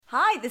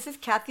Hi, this is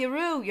Kathy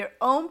Aru, your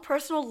own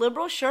personal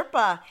liberal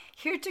Sherpa,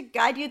 here to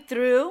guide you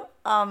through,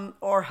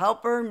 or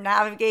help her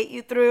navigate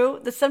you through,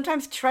 the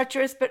sometimes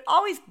treacherous but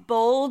always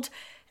bold,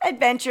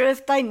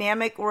 adventurous,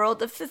 dynamic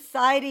world of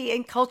society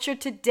and culture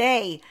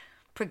today.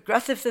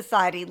 Progressive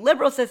society,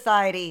 liberal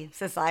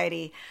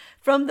society.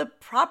 From the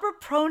proper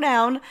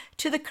pronoun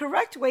to the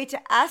correct way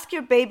to ask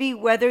your baby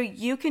whether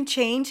you can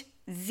change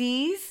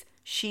Z's,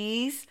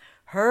 she's,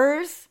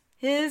 hers,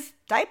 his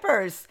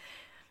diapers.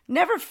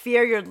 Never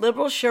fear, your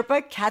liberal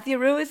Sherpa, Kathy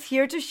Aru, is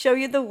here to show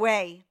you the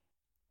way.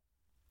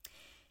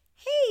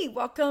 Hey,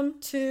 welcome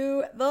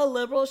to the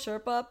Liberal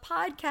Sherpa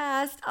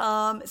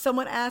podcast.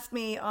 Someone asked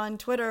me on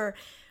Twitter,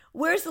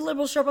 where's the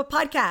Liberal Sherpa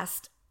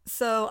podcast?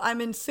 So I'm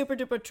in super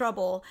duper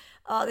trouble.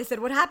 They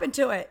said, what happened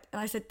to it?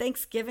 And I said,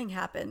 Thanksgiving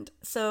happened.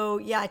 So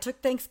yeah, I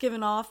took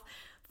Thanksgiving off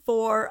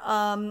for,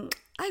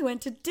 I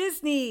went to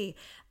Disney.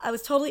 I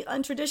was totally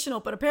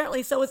untraditional, but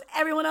apparently so was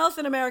everyone else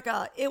in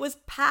America. It was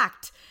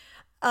packed.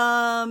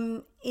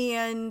 And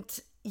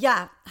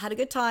yeah, had a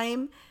good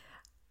time.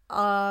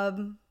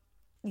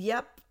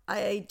 Yep.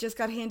 I just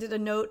got handed a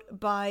note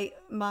by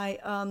my,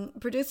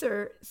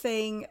 producer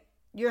saying,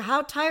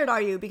 how tired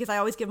are you? Because I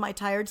always give my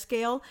tired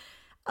scale.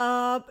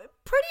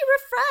 Pretty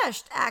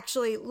refreshed,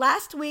 actually.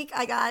 Last week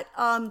I got,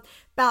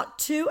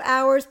 about 3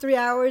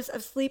 hours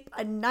of sleep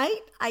a night.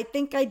 I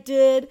think I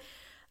did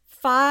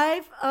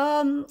five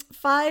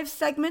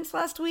segments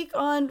last week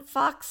on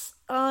Fox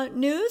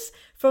News,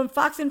 from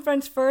Fox and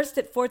Friends First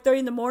at 4:30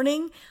 in the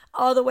morning,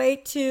 all the way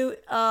to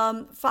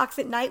Fox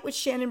at Night with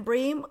Shannon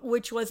Bream,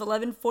 which was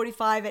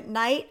 11:45 at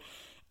night.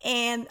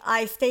 And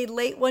I stayed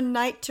late one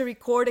night to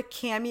record a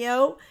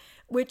cameo,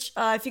 which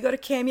if you go to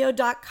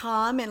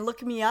cameo.com and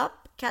look me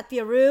up, Kathy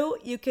Aru,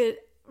 you could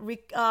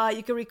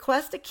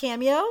request a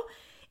cameo.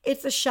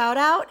 It's a shout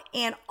out,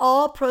 and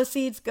all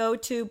proceeds go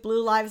to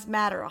Blue Lives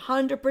Matter,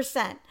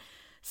 100%.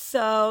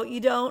 So you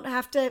don't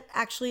have to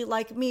actually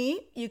like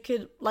me. You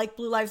could like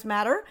Blue Lives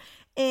Matter,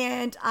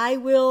 and I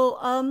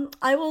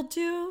will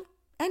do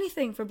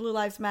anything for Blue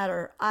Lives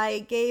Matter.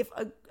 I gave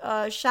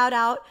a shout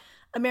out,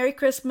 a Merry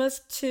Christmas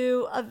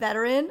to a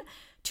veteran,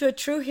 to a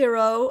true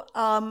hero.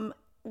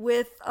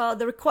 With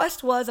the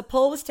request was, a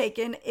poll was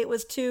taken. It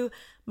was to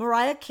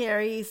Mariah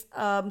Carey's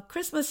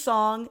Christmas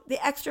song,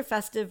 the extra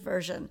festive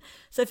version.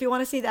 So if you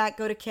want to see that,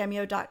 go to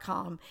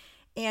cameo.com.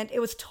 And it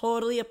was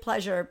totally a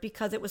pleasure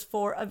because it was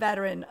for a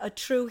veteran, a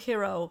true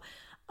hero,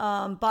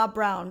 Bob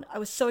Brown. I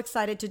was so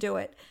excited to do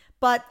it.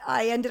 But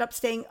I ended up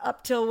staying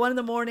up till 1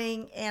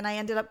 a.m, and I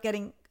ended up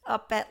getting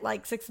up at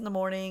like 6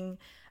 a.m,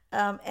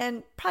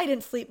 and probably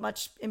didn't sleep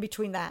much in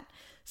between that.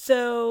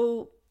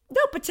 So,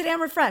 no, but today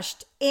I'm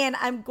refreshed. And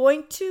I'm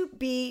going to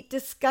be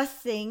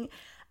discussing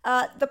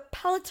the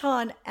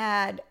Peloton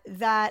ad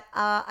that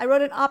I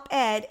wrote an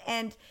op-ed,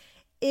 and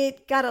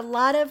it got a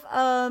lot of...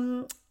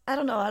 I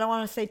don't know, I don't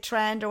want to say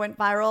trend or went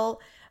viral,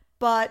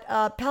 but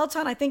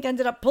Peloton, I think,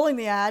 ended up pulling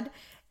the ad,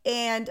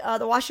 and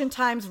the Washington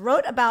Times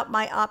wrote about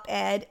my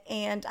op-ed,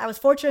 and I was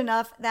fortunate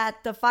enough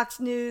that the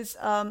Fox News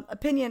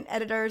opinion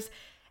editors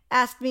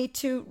asked me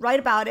to write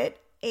about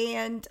it,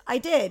 and I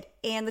did.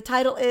 And the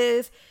title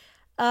is,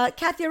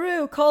 Kathy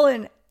Aru,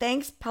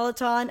 thanks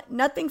Peloton,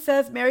 nothing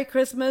says Merry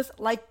Christmas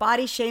like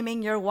body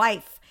shaming your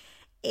wife.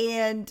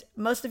 And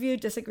most of you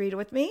disagreed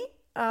with me.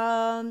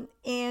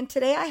 And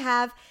today I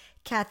have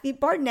Kathy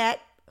Barnett,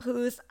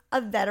 who's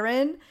a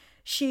veteran.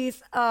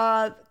 She's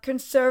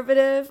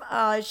conservative.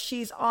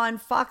 She's on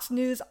Fox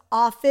News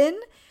often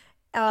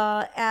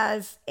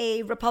as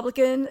a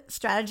Republican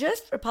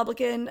strategist,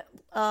 Republican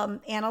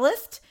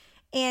analyst.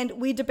 And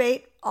we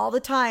debate all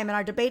the time. And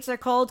our debates are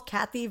called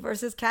Kathy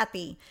versus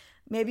Kathy.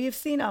 Maybe you've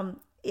seen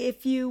them.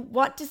 If you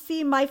want to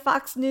see my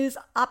Fox News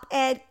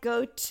op-ed,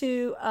 go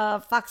to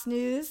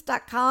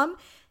foxnews.com.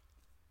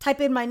 Type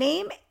in my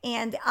name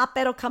and the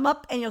op-ed will come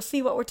up and you'll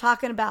see what we're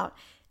talking about.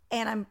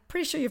 And I'm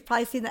pretty sure you've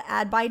probably seen the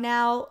ad by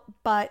now,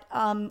 but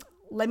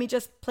let me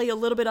just play a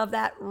little bit of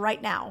that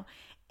right now.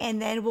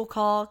 And then we'll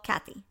call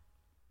Kathy.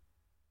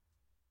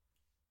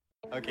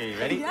 Okay, you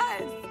ready?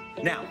 Yes.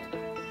 Now.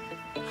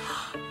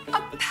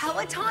 A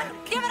Peloton?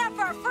 Give it up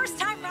for our first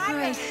time ride. All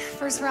right,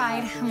 first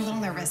ride. I'm a little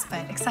nervous,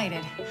 but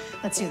excited.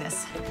 Let's do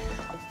this.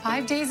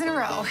 5 days in a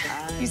row.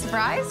 You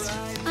surprised?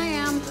 I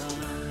am.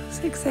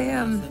 6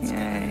 a.m.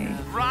 Yay.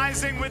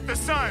 Rising with the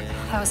sun.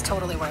 That was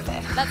totally worth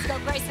it. Let's go,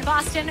 Grace in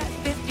Boston.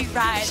 50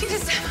 rides. She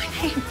just said my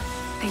name.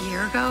 A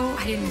year ago,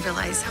 I didn't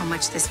realize how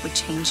much this would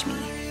change me.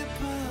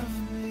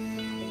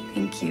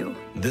 Thank you.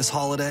 This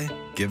holiday,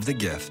 give the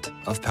gift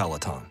of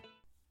Peloton.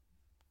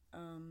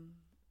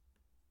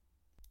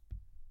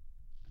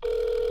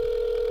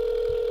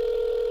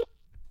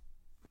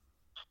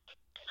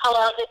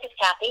 Hello, this is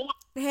Kathy.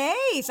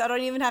 Hey, so I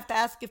don't even have to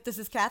ask if this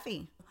is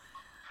Kathy.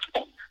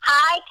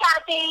 Hi,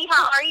 Kathy.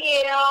 How are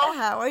you?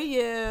 How are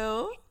you?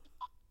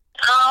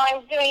 Oh,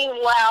 I'm doing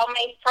well.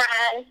 My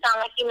friend sound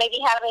like you may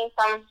be having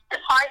some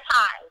hard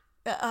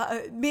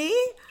times. Me?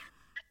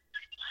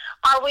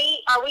 Are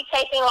we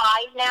taping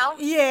live now?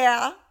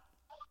 Yeah.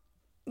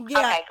 Yeah.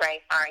 Okay,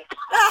 great. Sorry.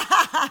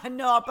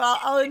 No, but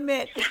I'll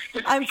admit,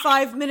 I'm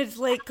 5 minutes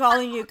late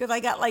calling you because I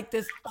got like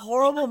this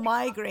horrible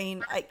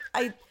migraine.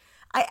 I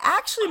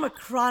actually am a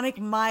chronic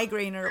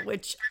migrainer,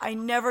 which I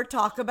never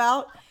talk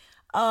about.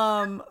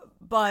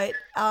 But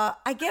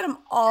I get them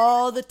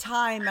all the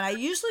time, and I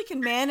usually can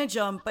manage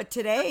them. But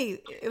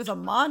today it was a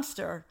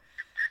monster.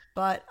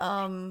 But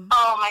oh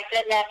my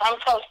goodness, I'm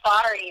so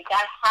sorry.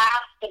 That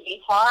has to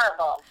be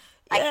horrible.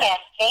 Yeah. I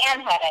can't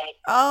stand headaches.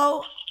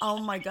 Oh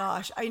my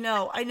gosh. I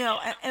know. And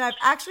I've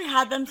actually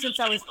had them since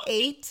I was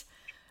 8.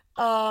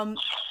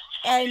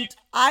 And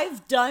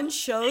I've done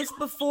shows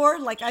before,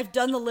 like I've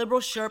done the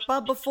Liberal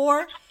Sherpa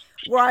before,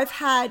 where I've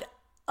had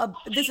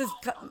this is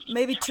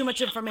maybe too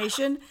much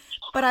information,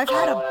 but I've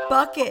had a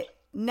bucket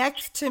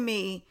next to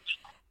me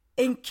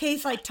in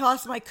case I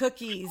toss my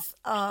cookies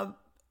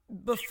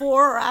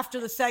before or after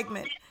the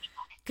segment.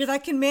 Because I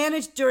can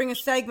manage during a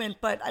segment,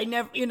 but I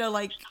never,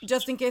 like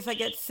just in case I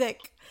get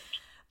sick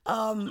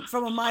from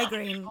a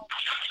migraine.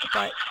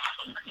 But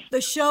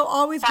the show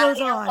always goes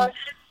on.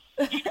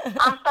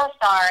 I'm so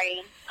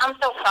sorry.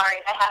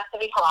 That has to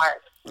be hard.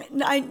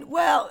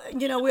 Well,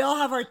 we all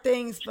have our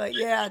things, but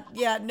yeah,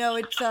 no,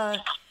 it's,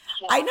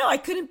 I know I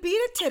couldn't beat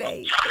it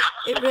today.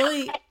 It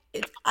really,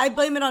 I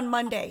blame it on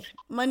Monday.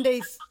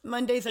 Mondays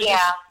are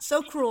just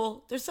so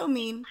cruel. They're so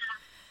mean.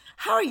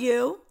 How are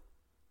you?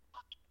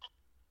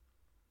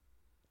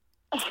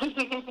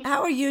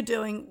 How are you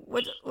doing?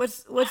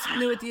 What's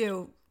new with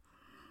you?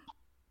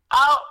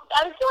 Oh,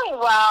 I'm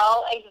doing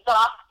well,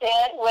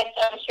 exhausted, which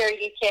I'm sure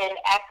you can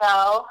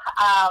echo.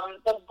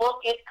 The book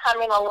is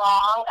coming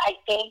along. I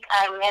think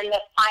I'm in the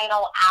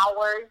final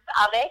hours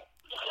of it.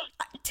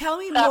 Tell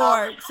me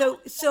more.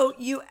 So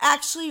you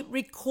actually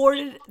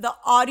recorded the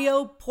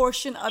audio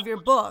portion of your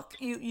book.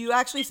 You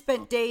actually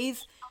spent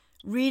days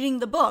reading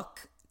the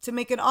book to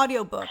make an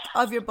audio book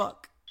of your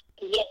book.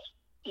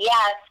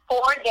 Yes,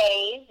 4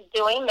 days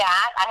doing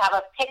that. I have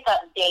a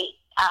pickup date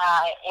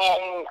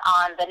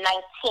on the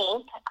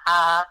 19th.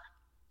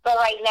 But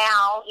right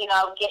now,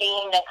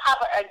 getting the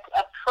cover,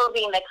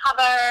 approving the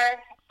cover,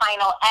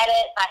 final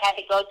edits. I had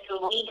to go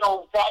through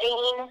legal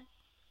vetting.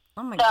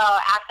 Oh my so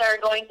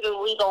after going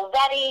through legal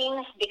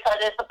vetting, because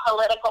it's a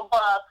political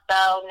book,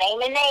 so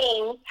name and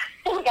names,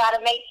 we got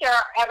to make sure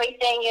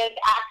everything is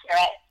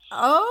accurate.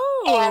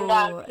 Oh. And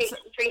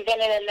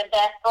presented in the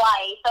best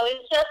light. So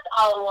it's just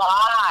a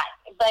lot.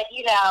 But,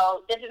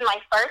 this is my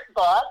first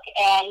book,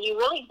 and you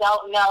really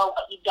don't know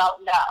what you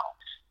don't know.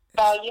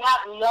 So you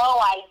have no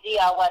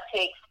idea what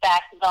to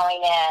expect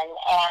going in.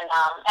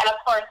 And of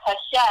course,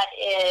 Hachette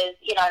is,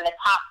 in the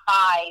top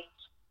 5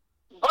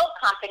 book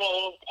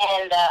companies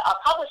and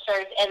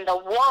publishers in the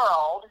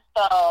world.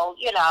 So,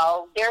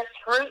 their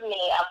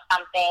scrutiny of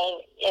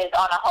something is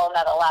on a whole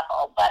nother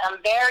level. But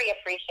I'm very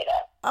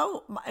appreciative.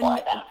 Oh,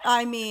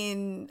 I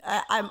mean,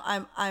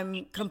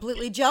 I'm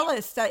completely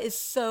jealous. That is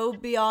so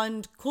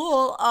beyond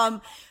cool.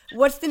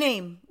 What's the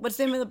name? What's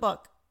the name of the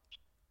book?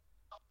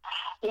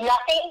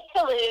 Nothing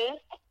to Lose,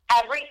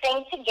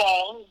 Everything to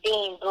Gain,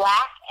 Being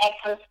Black and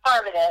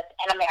Conservative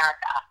in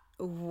America.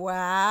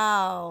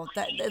 Wow,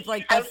 I'm so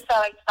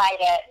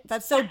excited.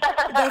 That's like,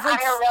 I'm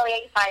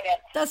really excited.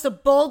 That's the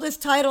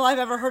boldest title I've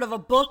ever heard of a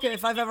book,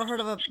 if I've ever heard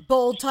of a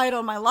bold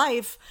title in my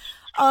life.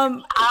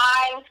 I'm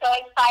so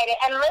excited.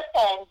 And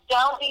listen,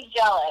 don't be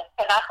jealous,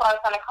 because that's what I was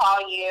going to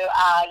call you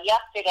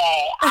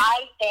yesterday.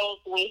 I think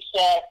we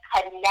should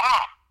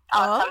connect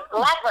on some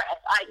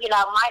leverage.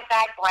 My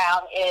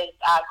background is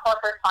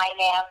corporate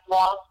finance,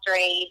 Wall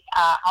Street,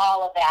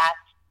 all of that.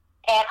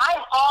 And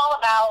I'm all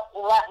about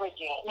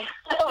leveraging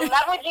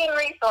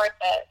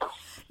resources.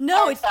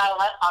 No, so let's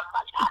talk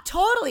about that.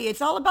 Totally.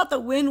 It's all about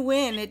the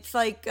win-win. It's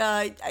like,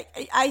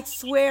 I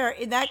swear,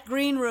 in that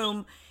green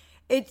room,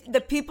 the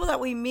people that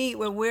we meet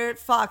when we're at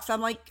Fox, I'm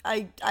like,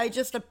 I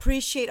just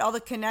appreciate all the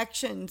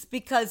connections,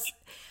 because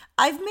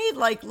I've made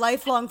like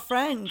lifelong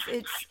friends.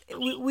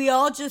 We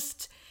all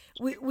just,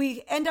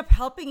 we end up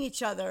helping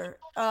each other.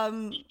 I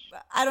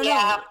don't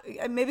know,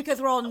 maybe because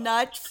we're all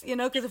nuts,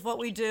 because of what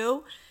we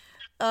do.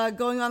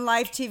 Going on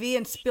live TV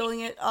and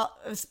spilling it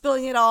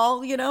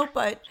all,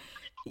 but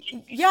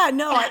yeah,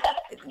 no,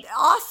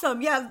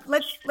 awesome. Yeah.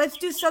 Let's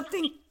do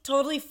something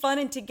totally fun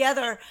and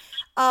together.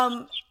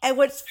 And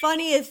what's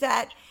funny is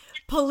that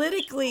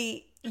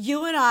politically,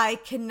 you and I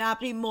cannot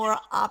be more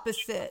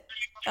opposite.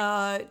 So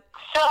opposite.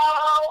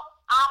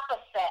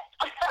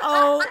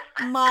 Oh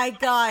my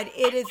God.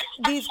 It is,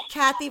 these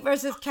Kathy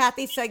versus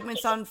Kathy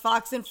segments on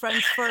Fox and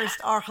Friends First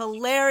are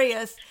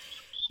hilarious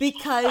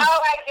because.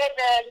 Oh my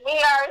goodness. We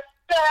are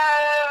so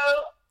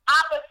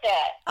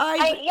opposite.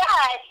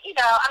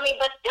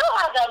 But still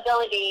have the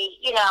ability,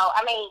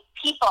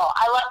 people.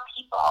 I love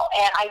people,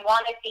 and I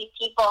want to see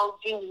people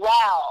do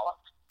well.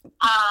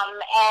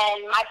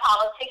 And my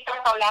politics are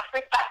from that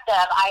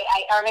perspective.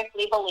 I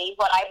earnestly believe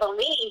what I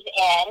believe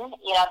in,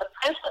 the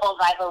principles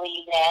I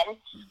believe in,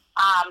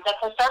 the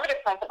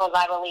conservative principles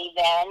I believe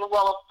in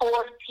will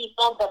afford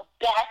people the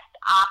best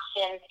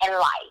options in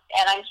life.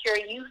 And I'm sure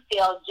you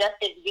feel just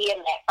as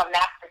vehement from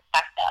that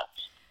perspective.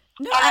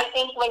 No, And I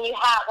think when you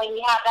have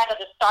that as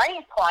a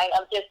starting point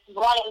of just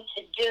wanting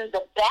to do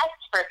the best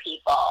for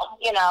people,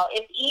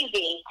 it's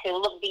easy to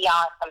look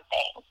beyond some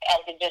things and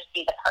to just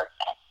be the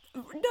person.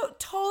 No,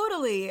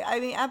 totally. I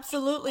mean,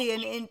 absolutely.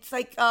 And it's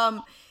like,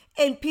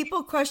 and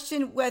people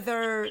question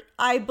whether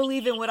I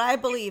believe in what I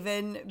believe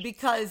in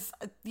because,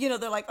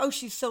 they're like, oh,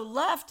 she's so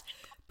left.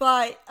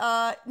 But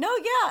no,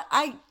 yeah,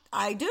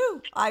 I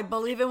do. I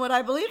believe in what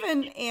I believe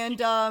in. And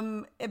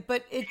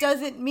but it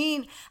doesn't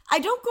mean I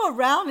don't go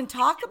around and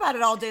talk about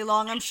it all day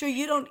long. I'm sure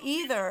you don't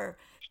either.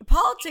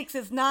 Politics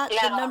is not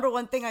the number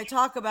one thing I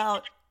talk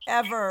about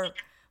ever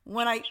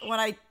when I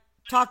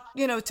talk,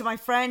 to my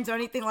friends or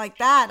anything like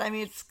that. I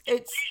mean,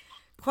 it's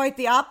quite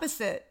the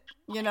opposite.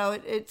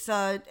 It's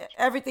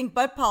everything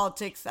but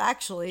politics,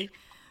 actually.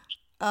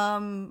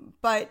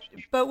 But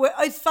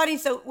it's funny.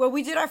 So when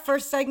we did our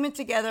first segment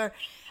together,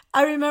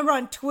 I remember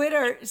on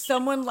Twitter,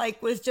 someone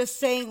was just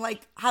saying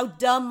how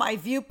dumb my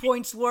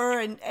viewpoints were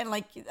and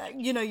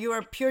you were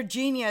a pure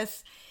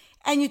genius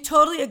and you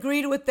totally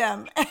agreed with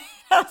them. And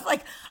I was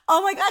like,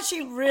 oh my God,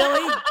 she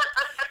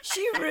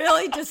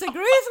really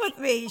disagrees with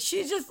me.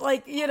 She's just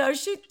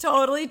she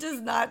totally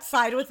does not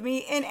side with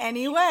me in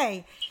any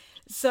way.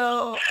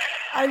 So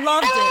I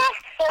loved it.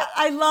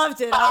 I loved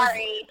it.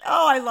 Sorry.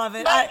 I love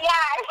it. But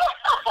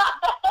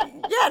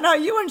Yeah, no,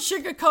 you weren't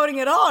sugarcoating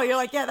at all. You're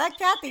like, yeah, that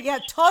Kathy,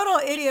 total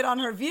idiot on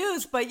her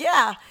views. But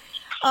yeah,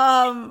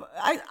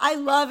 I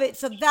love it.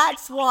 So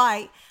that's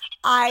why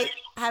I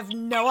have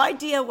no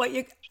idea what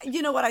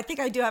what, I think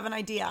I do have an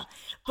idea.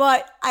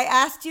 But I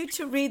asked you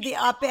to read the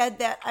op-ed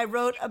that I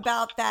wrote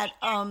about that,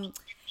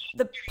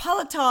 the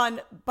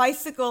Peloton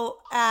bicycle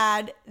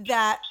ad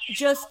that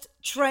just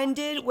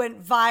trended,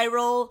 went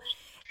viral.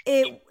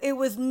 It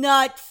was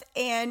nuts,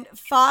 and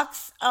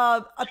Fox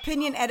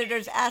opinion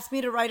editors asked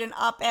me to write an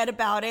op-ed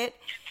about it,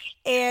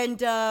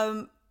 and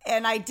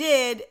I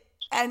did,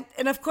 and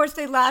of course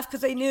they laughed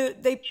because they knew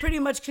they pretty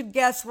much could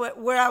guess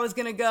where I was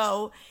going to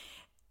go,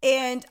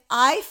 and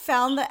I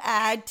found the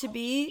ad to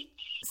be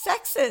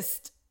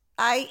sexist.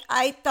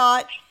 I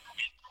thought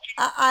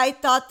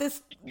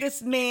this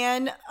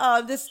man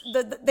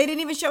they didn't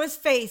even show his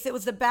face. It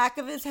was the back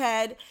of his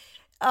head.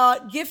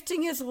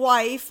 Gifting his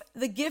wife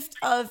the gift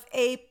of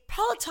a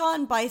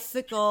Peloton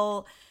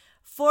bicycle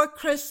for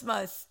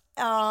Christmas.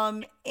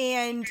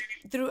 And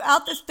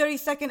throughout this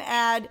 30-second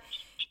ad,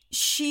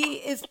 she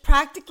is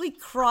practically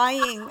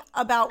crying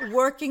about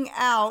working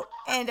out.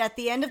 And at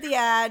the end of the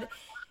ad,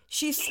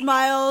 she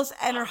smiles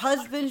and her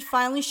husband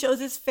finally shows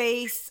his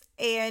face.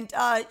 And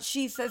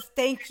she says,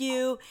 thank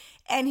you.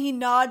 And he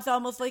nods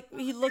almost like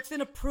he looks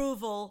in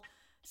approval.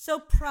 So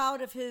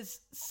proud of his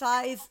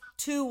size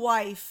 2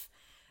 wife.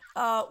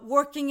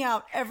 Working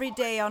out every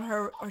day on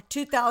her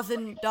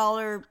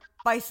 $2,000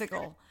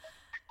 bicycle.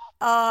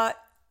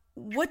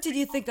 What did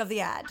you think of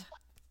the ad?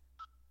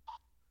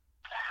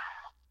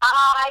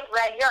 I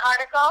read your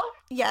article.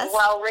 Yes.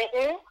 Well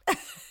written.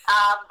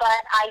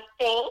 But I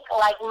think,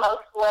 like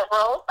most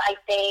liberals, I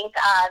think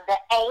the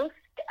angst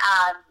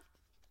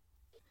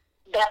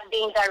that's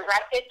being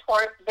directed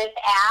towards this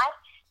ad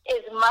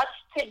is much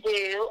to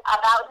do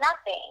about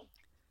nothing.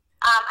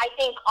 I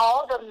think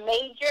all the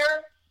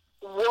major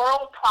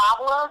world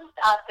problems,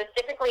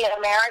 specifically in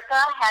America,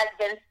 has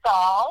been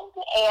solved.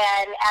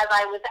 And as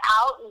I was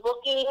out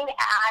looking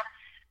at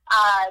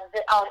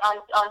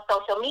on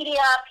social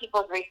media,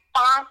 people's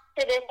response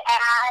to this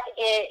ad,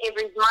 it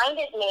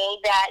reminded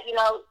me that,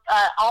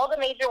 all the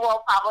major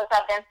world problems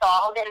have been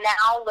solved, and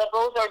now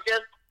liberals are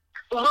just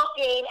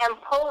looking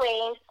and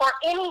pulling for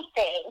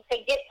anything to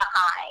get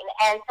behind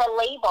and to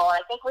label.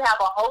 I think we have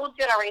a whole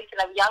generation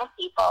of young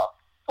people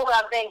who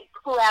have been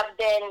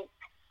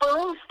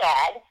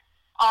spoon-fed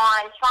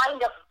on trying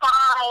to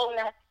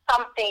find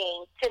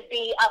something to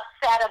be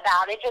upset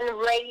about it,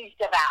 enraged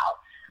about,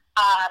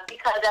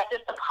 because that's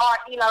just a part,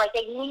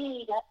 they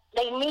need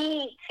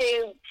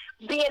to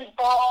be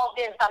involved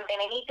in something.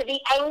 They need to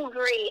be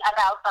angry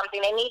about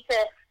something. They need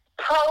to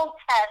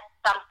protest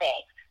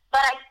something.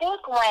 But I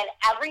think when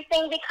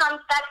everything becomes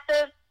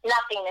sexist,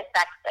 nothing is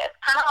sexist.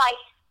 Kind of like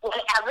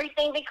when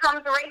everything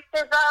becomes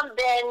racism,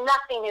 then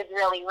nothing is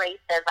really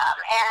racism.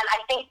 And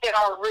I think there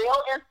are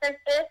real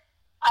instances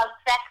of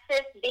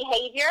sexist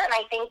behavior, and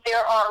I think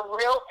there are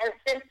real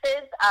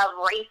instances of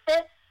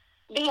racist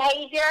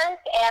behaviors,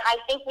 and I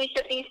think we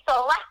should be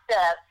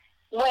selective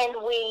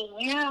when we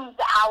use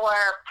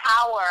our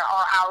power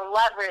or our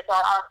leverage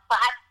or our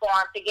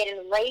platform to get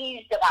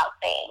enraged about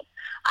things.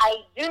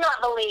 I do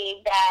not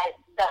believe that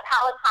the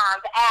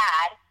Peloton's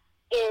ad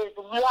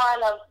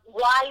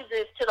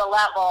rises to the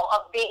level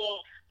of being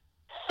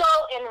so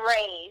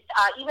enraged.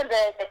 Even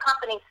the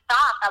company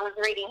stock I was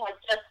reading has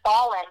just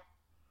fallen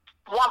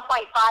 $1.5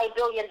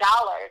 billion.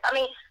 I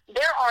mean,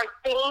 there are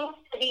things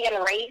to be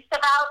enraged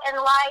about in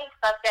life,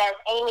 such as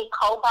Amy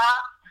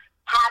Kobach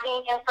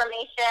having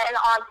information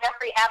on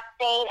Jeffrey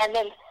Epstein and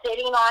then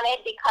sitting on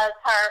it because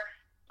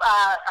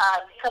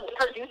because the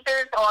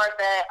producers or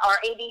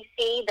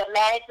ABC, the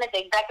management,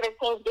 the executive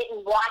team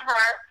didn't want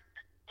her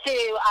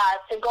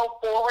to go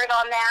forward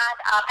on that.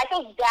 I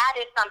think that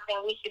is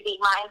something we should be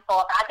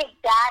mindful of. I think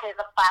that is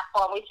a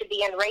platform we should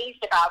be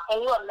enraged about.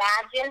 Can you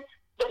imagine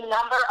the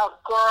number of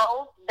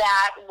girls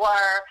that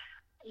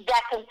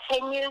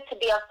continue to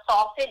be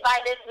assaulted by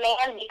this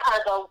man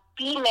because a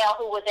female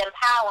who was in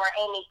power,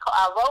 Amy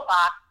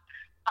Robach,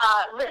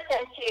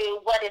 listened to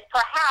what is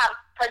perhaps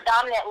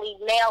predominantly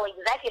male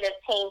executive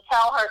team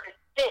tell her to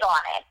sit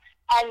on it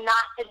and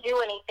not to do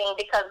anything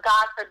because,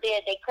 God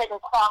forbid, they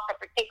couldn't cross a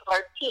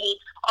particular T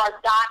or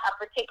dot a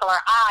particular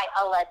I,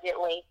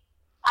 allegedly.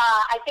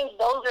 I think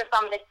those are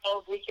some of the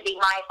things we should be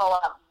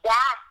mindful of.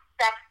 That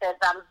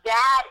sexism,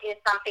 that is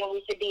something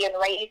we should be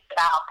enraged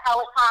about.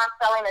 Peloton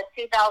selling a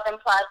 $2,000+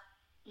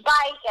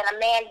 bike and a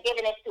man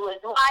giving it to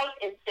his wife,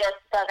 it just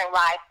doesn't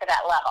rise to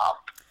that level.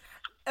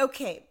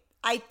 Okay.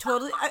 I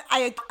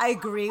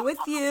agree with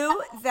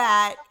you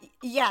that,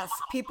 yes,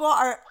 people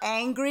are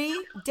angry,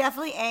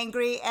 definitely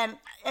angry, and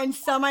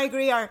some I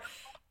agree are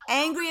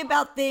angry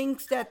about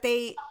things that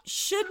they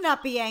should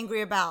not be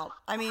angry about.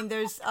 I mean,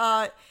 there's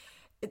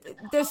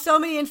so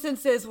many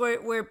instances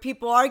where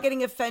people are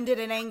getting offended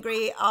and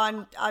angry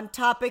on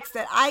topics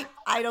that I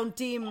don't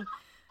deem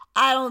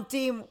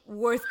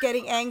worth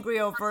getting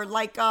angry over.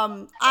 Like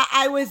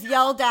I was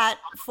yelled at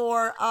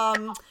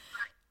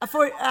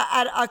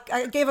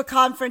I gave a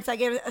conference, I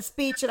gave a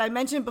speech, and I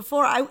mentioned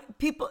before,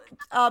 people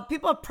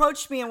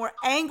approached me and were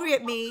angry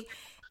at me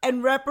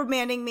and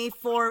reprimanding me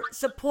for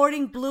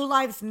supporting Blue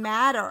Lives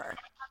Matter,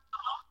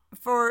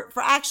 for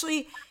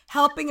actually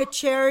helping a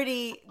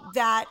charity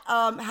that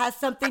has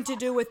something to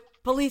do with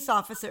police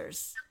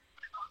officers.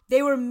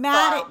 They were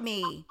mad at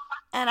me,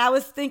 and I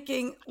was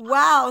thinking,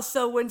 wow,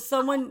 so when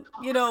someone,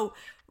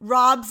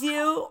 robs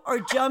you or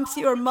jumps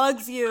you or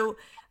mugs you,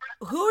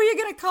 who are you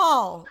going to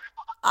call?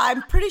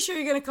 I'm pretty sure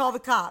you're going to call the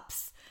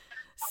cops.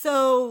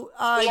 So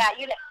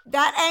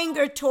that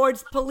anger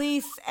towards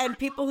police and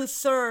people who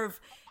serve,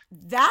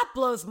 that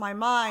blows my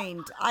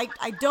mind.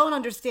 I don't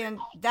understand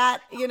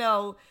that,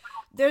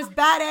 there's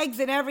bad eggs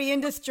in every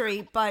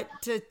industry, but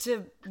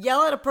to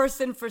yell at a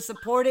person for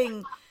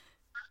supporting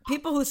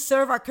people who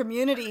serve our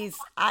communities,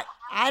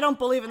 I don't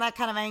believe in that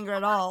kind of anger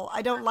at all.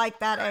 I don't like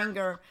that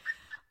anger.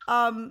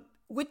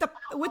 With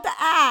the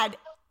ad,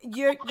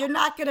 you're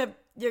not going to,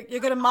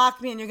 you're going to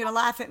mock me and you're going to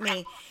laugh at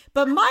me.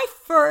 But my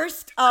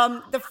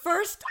the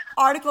first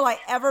article I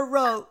ever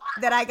wrote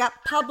that I got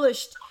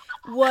published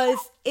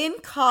was in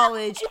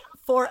college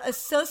for a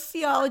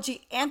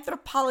sociology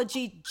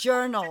anthropology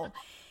journal.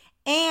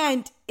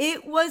 And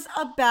it was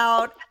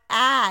about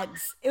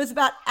ads. It was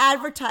about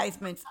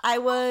advertisements. I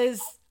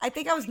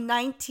think I was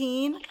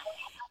 19,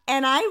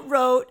 and I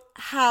wrote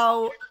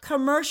how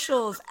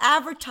commercials,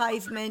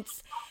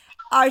 advertisements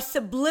are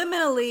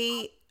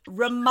subliminally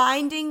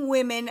reminding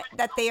women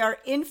that they are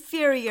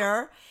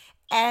inferior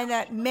and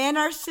that men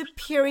are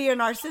superior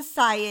in our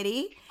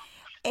society,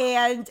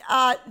 and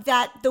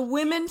that the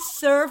women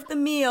serve the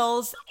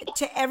meals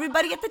to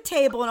everybody at the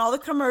table in all the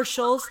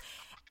commercials,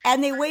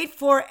 and they wait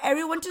for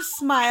everyone to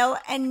smile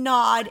and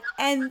nod,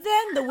 and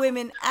then the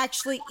women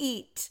actually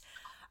eat.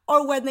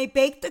 Or when they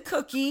bake the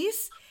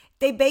cookies,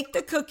 they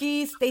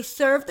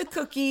serve the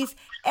cookies,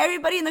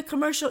 everybody in the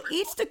commercial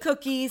eats the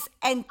cookies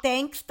and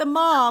thanks the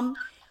mom,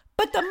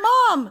 but the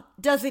mom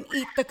doesn't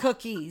eat the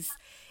cookies.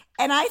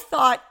 And I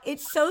thought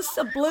it's so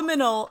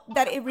subliminal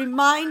that it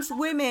reminds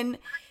women,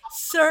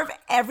 serve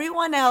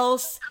everyone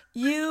else.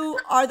 You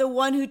are the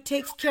one who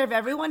takes care of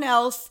everyone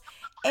else,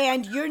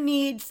 and your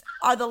needs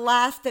are the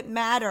last that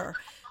matter.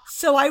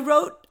 So I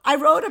wrote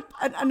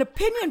an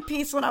opinion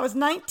piece when I was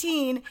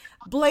 19,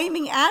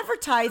 blaming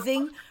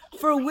advertising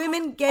for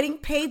women getting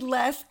paid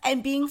less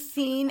and being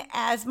seen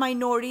as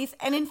minorities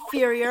and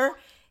inferior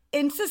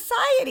in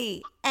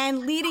society, and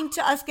leading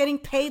to us getting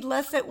paid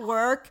less at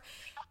work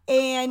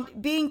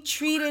and being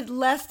treated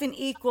less than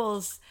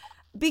equals,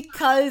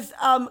 because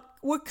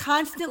we're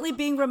constantly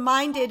being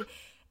reminded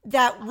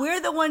that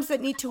we're the ones that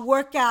need to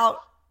work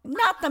out,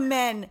 not the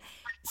men.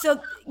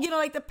 So,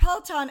 like the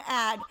Peloton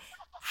ad,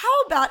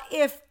 how about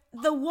if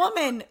the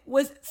woman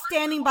was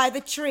standing by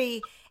the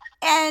tree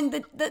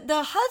and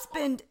the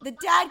husband, the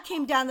dad,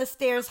 came down the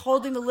stairs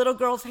holding the little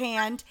girl's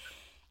hand,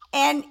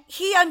 and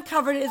he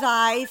uncovered his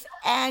eyes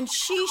and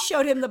she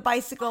showed him the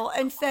bicycle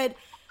and said,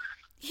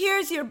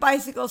 "Here's your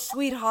bicycle,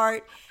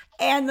 sweetheart."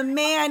 And the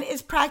man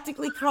is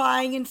practically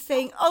crying and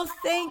saying, "Oh,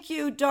 thank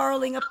you,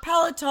 darling, a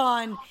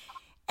Peloton."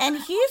 And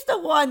he's the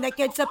one that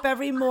gets up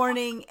every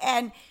morning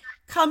and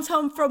comes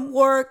home from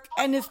work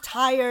and is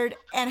tired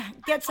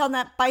and gets on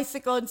that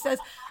bicycle and says,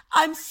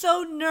 "I'm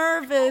so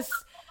nervous,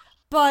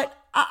 but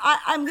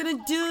I'm going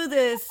to do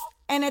this."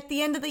 And at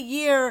the end of the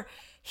year,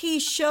 he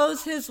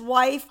shows his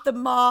wife, the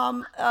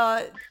mom,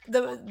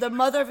 the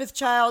mother of his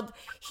child,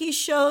 he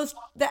shows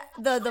the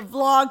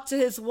vlog to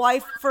his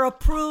wife for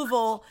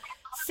approval,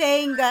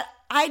 saying that,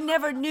 "I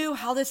never knew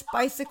how this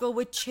bicycle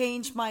would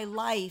change my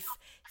life.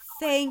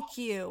 Thank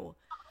you."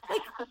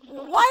 Like,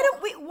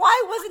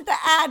 why wasn't the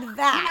ad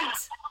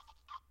that?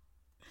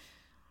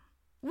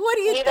 What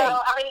do you think?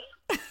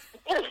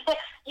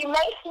 You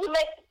make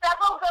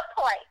several good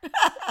points.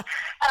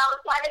 And I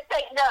was trying to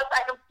take notes.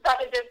 I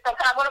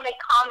want to make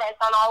comments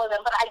on all of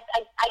them. But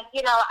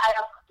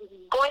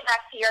going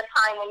back to your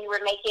time when you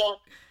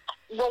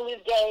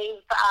gave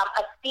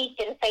a speech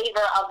in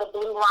favor of the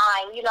blue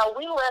line, we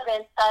live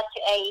in such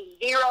a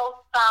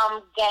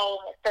zero-sum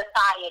game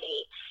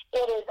society.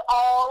 It is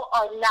all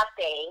or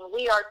nothing.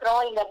 We are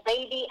throwing the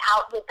baby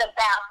out with the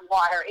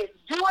bathwater. It's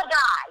do or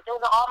die. Those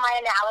are all my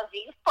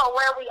analogies for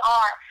where we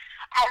are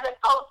as a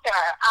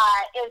culture.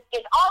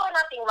 It's all or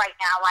nothing right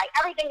now, right?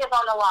 Everything is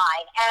on the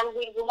line, and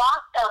we've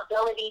lost the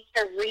ability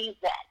to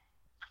reason,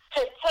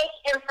 to take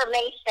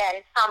information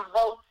from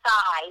both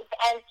sides,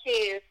 and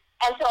to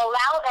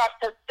allow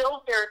that to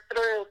filter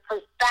through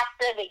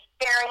perspective,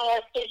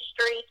 experience,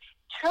 history,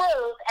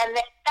 truth, and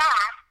then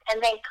facts, and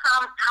then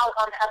come out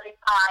on the other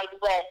side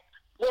with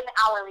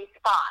our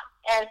response.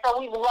 And so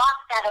we've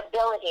lost that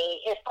ability.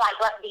 It's like,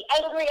 let's be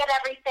angry at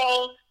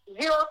everything,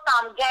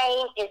 zero-sum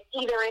game. It's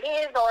either it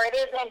is or it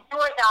isn't, do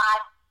or die,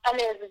 and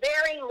there's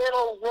very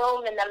little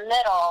room in the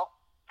middle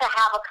to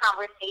have a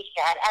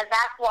conversation. And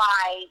that's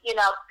why,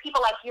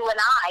 people like you and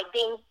I,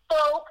 being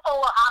so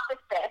polar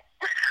opposites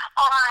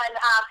on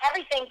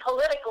everything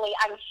politically,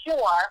 I'm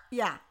sure.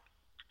 Yeah.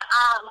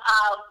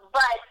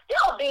 But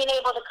still being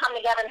able to come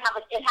together and have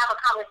a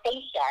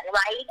conversation,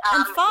 right?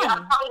 And fun.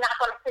 I'm probably not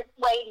going to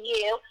persuade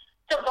you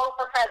to vote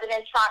for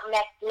President Trump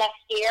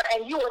next year,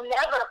 and you will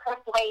never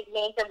persuade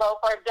me to vote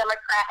for a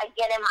Democrat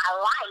again in my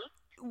life.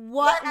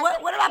 What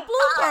about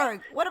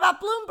Bloomberg? What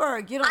about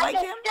Bloomberg? You don't like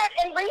him? I can sit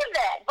and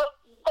reason, but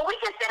we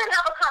can sit and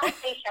have a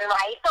conversation,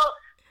 right? So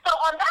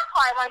on that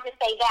part, I wanted to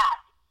say that.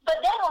 But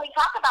then when we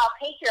talk about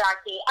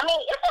patriarchy, I mean,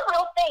 it's a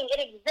real thing.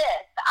 It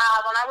exists.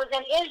 When I was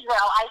in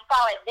Israel, I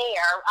saw it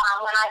there.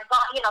 When I've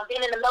been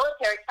in the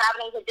military,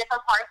 traveling to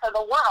different parts of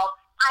the world,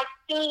 I've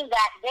seen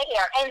that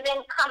there. And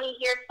then coming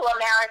here to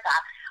America,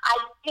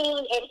 I've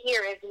seen it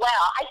here as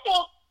well. I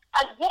think,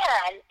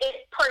 again,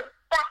 it's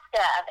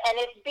perspective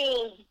and it's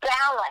being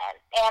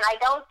balanced. And I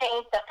don't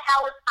think the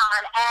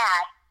Peloton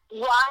ad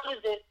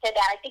rises to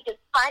that. I think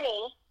it's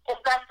funny,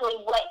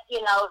 especially what,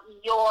 your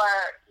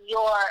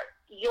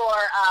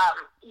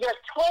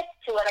twist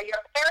to it or your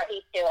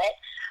parody to it.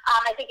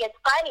 I think it's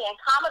funny and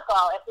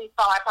comical if we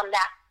saw it from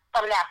that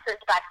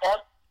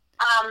perspective.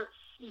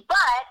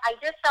 But I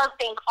just don't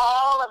think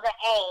all of the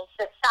angst,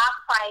 the stock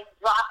price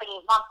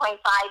dropping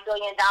 $1.5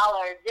 billion,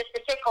 this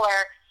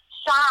particular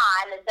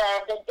Sean,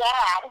 the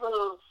dad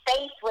whose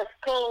face was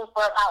seen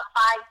for about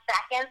 5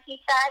 seconds,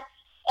 he said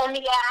in the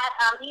ad,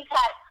 he's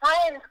had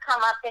friends come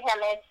up to him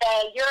and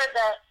say, you're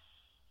the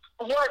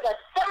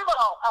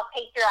symbol of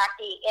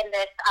patriarchy in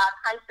this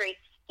country.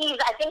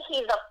 I think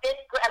he's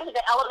he's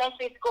an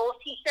elementary school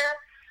teacher.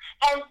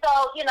 And so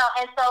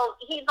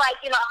he's like,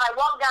 if I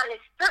walk down the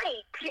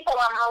street, people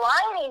are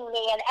maligning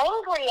me and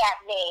angry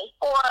at me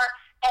for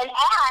an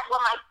ad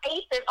when my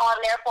face is on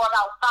there for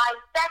about 5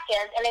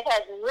 seconds, and it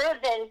has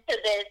risen to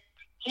this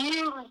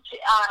huge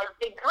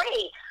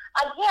degree.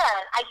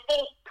 Again, I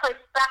think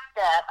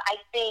perspective, I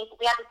think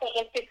we have to take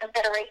into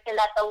consideration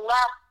that the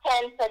left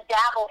tends to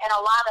dabble in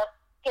a lot of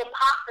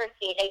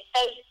hypocrisy. They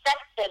say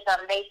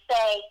sexism, they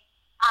say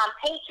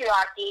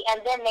patriarchy, and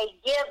then they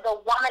give the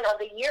Woman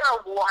of the Year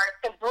award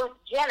to Bruce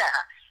Jenner.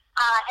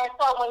 And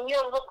so when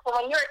you're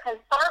a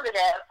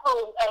conservative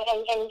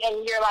and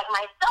you're like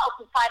myself,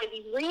 who try to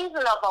be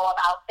reasonable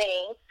about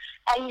things,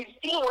 and you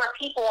see where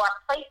people are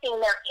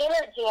placing their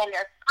energy and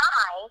their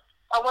time,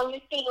 or when you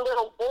see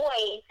little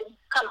boys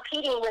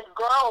competing with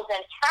girls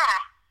in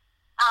track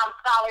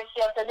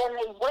scholarships and then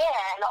they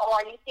win,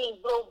 or you see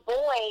little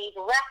boys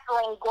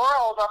wrestling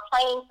girls or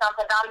playing some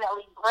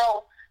predominantly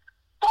girls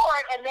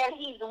sport, and then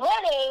he's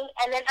winning,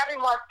 and then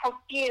everyone's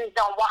confused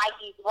on why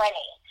he's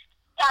winning.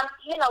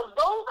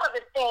 Those are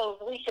the things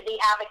we should be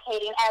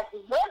advocating as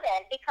women,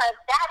 because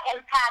that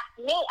impacts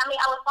me. I mean,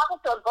 I was talking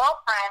to a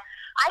girlfriend.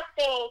 I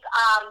think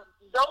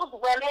those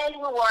women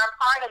who were a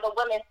part of the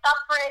women's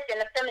suffrage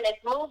and the feminist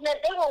movement,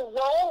 they will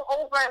roll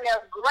over in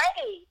their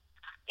graves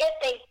if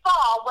they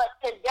saw what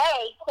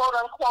today,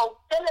 quote-unquote,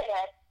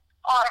 feminists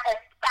are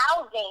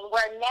espousing,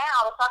 where now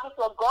I was talking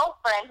to a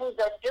girlfriend who's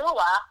a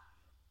doula,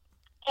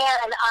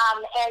 and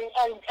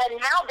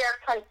now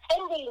they're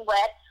contending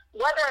with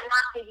whether or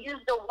not to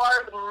use the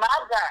word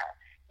mother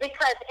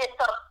because it's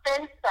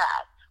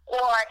offensive,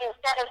 or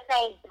instead of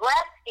saying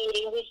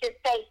breastfeeding, we should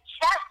say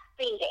chest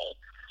feeding.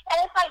 And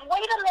it's like,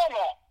 wait a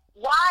minute,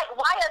 why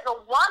as a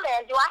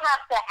woman do I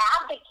have to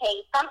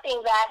advocate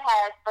something that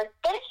has for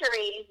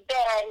centuries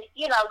been,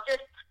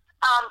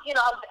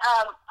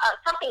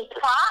 something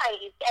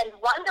prized and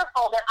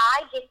wonderful, that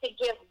I get to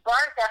give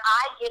birth, that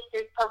I get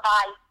to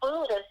provide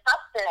food and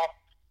sustenance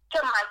to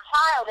my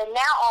child, and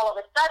now all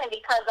of a sudden,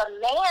 because a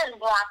man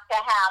wants to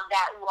have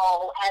that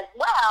role as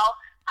well,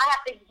 I have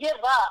to give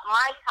up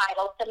my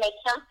title to make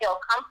him feel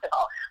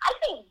comfortable. I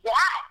think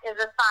that is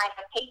a sign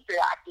of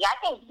patriarchy. I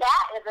think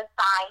that is a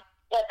sign,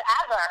 if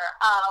ever,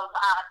 of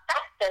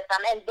sexism,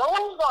 and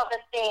those are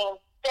the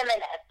things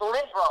feminists,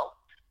 liberals,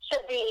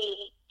 should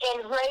be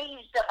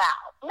enraged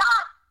about.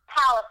 Not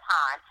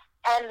Peloton,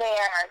 and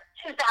their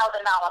 $2,000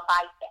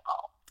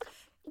 bicycle.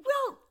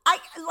 Well, I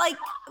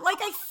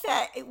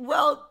said,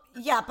 well,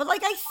 yeah, but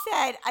like I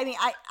said, I mean,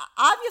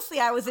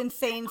 I was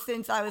insane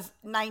since I was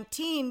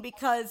 19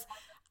 because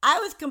I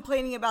was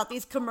complaining about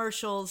these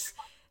commercials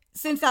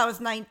since I was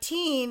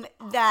 19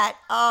 that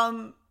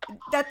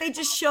they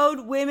just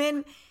showed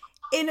women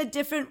in a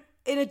different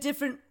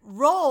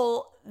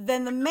role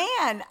than the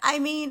man. I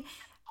mean,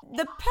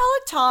 the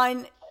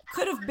Peloton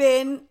could have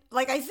been,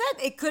 like I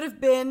said, it could have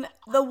been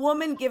the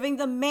woman giving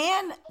the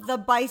man the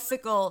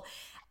bicycle.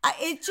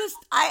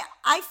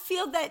 I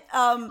feel that,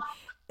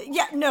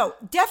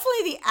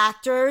 definitely the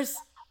actors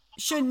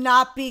should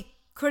not be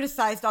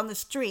criticized on the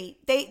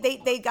street.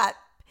 They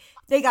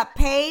got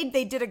paid.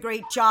 They did a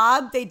great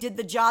job. They did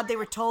the job they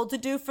were told to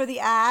do for the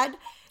ad.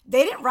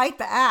 They didn't write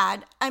the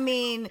ad. I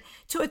mean,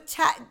 to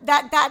attack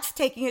that's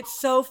taking it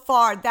so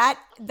far. That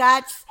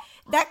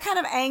kind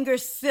of anger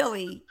is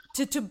silly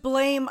to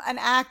blame an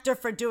actor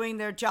for doing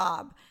their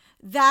job.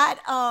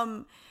 That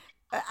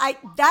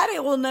I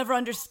will never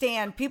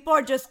understand. People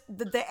are just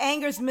the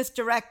anger's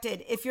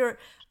misdirected. If you're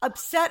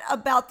upset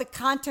about the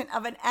content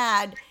of an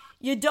ad,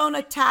 you don't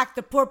attack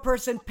the poor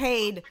person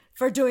paid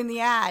for doing the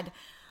ad.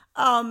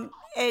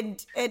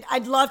 And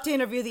I'd love to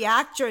interview the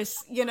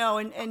actress,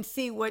 and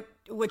see what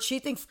she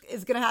thinks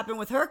is going to happen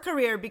with her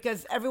career,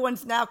 because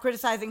everyone's now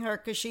criticizing her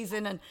because she's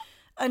in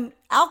an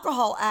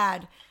alcohol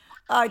ad.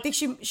 I think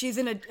she's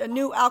in a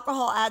new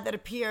alcohol ad that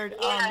appeared.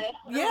 I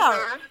saw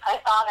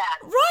that.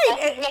 Right.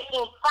 And she's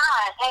making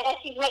fun, and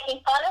she's making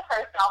fun of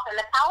herself in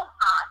the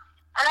Peloton.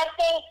 And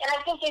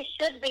I think it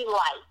should be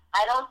light.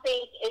 I don't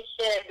think it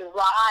should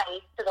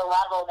rise to the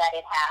level that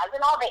it has,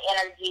 and all the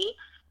energy.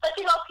 But,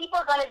 people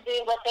are going to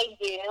do what they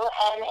do,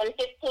 and in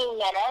 15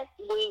 minutes,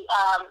 we,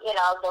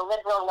 the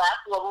liberal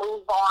left will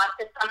move on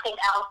to something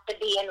else to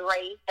be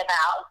enraged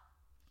about,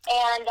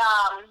 and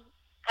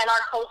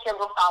our culture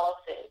will follow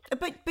suit.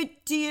 But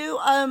do you,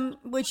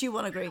 which you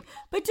won't agree,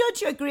 but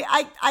don't you agree?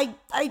 I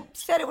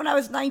said it when I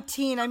was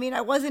 19. I mean,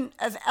 I wasn't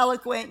as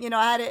eloquent,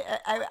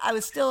 I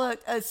was still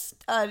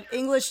a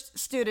English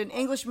student,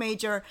 English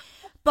major,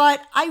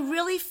 but I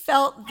really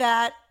felt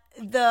that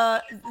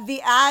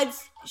the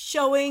ads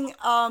showing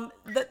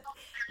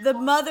the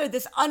mother,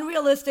 this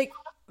unrealistic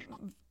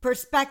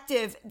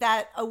perspective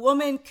that a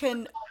woman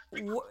can,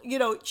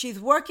 she's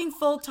working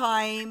full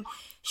time,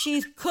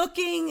 she's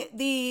cooking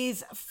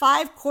these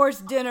 5-course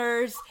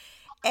dinners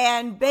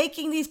and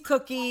baking these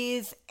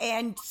cookies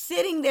and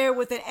sitting there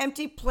with an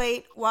empty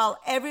plate while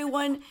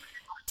everyone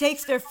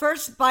takes their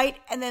first bite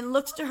and then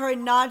looks to her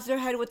and nods their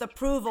head with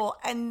approval,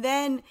 and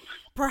then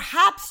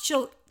perhaps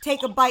she'll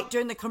take a bite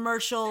during the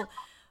commercial.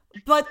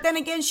 But then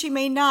again, she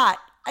may not.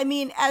 I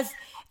mean, as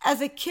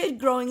a kid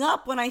growing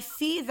up, when I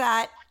see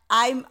that,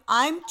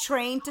 I'm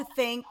trained to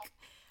think,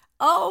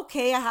 oh,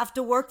 okay, I have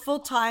to work full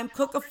time,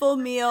 cook a full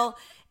meal,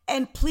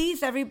 and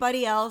please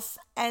everybody else,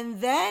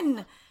 and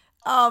then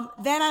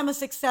I'm a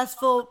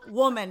successful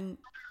woman.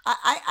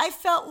 I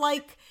felt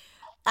like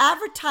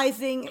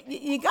advertising,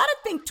 you got to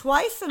think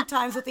twice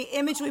sometimes with the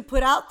image we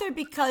put out there,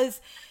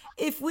 because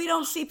if we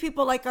don't see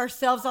people like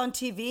ourselves on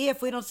TV,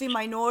 if we don't see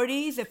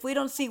minorities, if we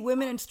don't see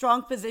women in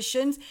strong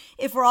positions,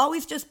 if we're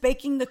always just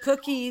baking the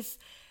cookies,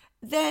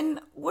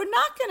 then we're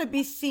not going to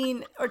be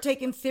seen or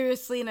taken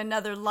seriously in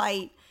another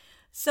light.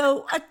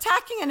 So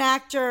attacking an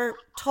actor,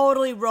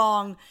 totally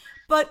wrong,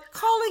 but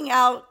calling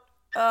out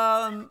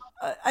an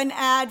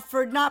ad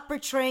for not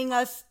portraying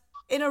us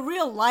in a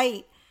real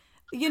light,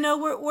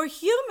 we're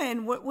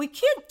human. We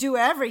can't do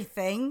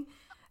everything.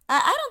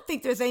 I don't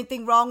think there's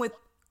anything wrong with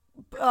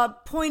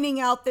pointing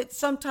out that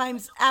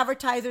sometimes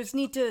advertisers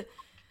need to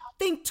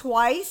think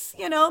twice.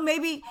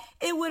 Maybe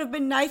it would have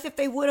been nice if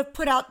they would have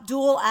put out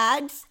dual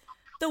ads,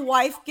 the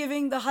wife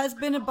giving the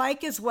husband a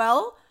bike as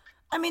well.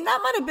 I mean, that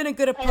might have been a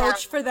good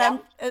approach for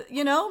them.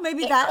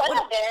 Maybe that would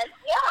have been.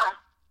 Yeah.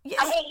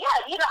 Yes.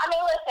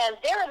 Listen,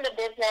 they're in the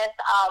business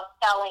of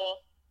selling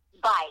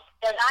bikes.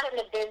 They're not in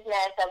the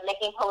business of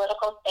making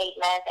political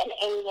statements and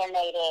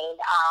alienating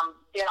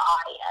their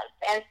audience.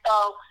 And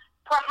so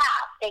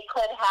perhaps they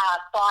could have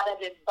thought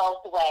of it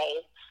both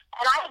ways.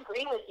 And I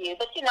agree with you.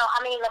 But,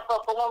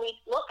 but when we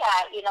look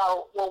at,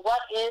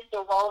 what is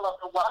the role of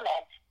the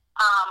woman?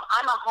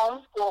 I'm a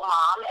homeschool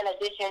mom in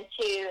addition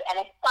to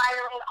an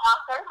aspiring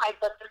author. My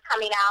book is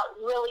coming out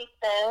really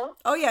soon.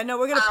 Oh yeah, no,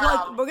 we're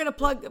gonna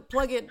plug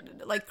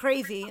it like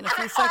crazy in a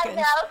few seconds. I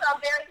know, so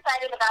I'm very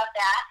excited about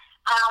that.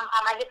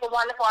 I get the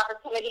wonderful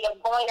opportunity of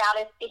going out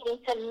and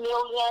speaking to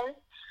millions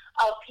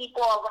of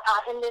people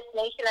in this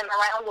nation and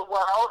around the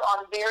world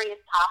on various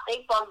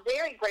topics. So I'm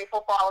very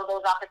grateful for all of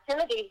those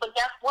opportunities. But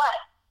guess what?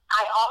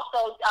 I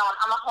also,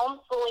 I'm a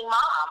homeschooling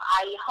mom.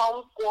 I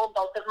homeschool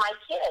both of my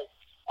kids.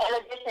 In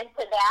addition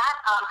to that,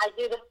 I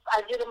do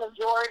the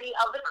majority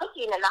of the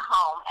cooking in the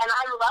home, and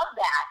I love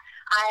that.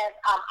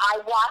 I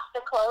wash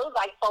the clothes,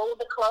 I fold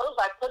the clothes,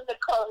 I put the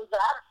clothes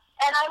up,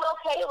 and I'm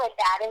okay with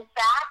that. In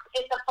fact,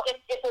 it's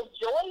a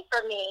joy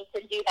for me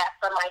to do that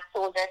for my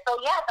children. So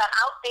yes, I'm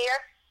out there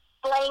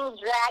slaying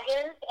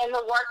dragons in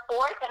the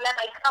workforce, and then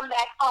I come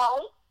back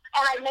home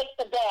and I make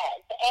the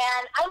beds,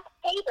 and I'm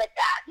okay with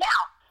that. Now,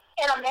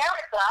 in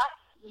America,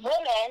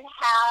 women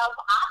have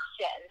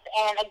options,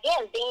 and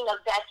again, being a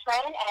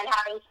veteran and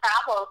having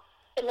traveled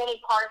to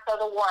many parts of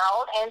the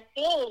world and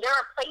seeing there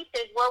are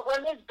places where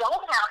women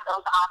don't have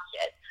those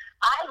options.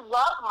 I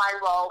love my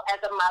role as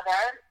a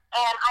mother,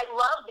 and I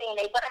love being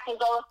able, I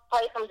can go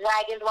play some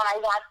dragons when I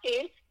want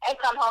to and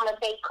come home and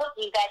bake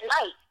cookies at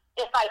night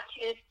if I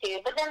choose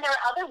to. But then there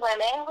are other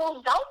women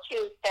who don't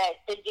choose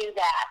to do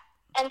that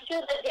and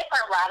choose a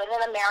different route. And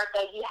in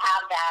America, you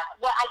have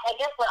that. Well, I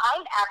guess what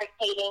I'm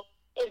advocating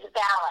is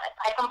balance.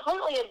 I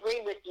completely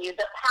agree with you.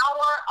 The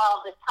power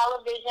of the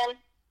television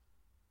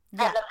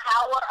and the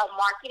power of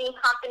marketing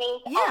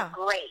companies are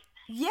great.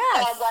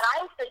 Yes. And what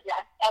I'm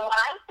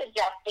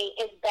suggesting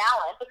is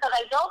balance, because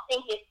I don't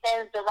think it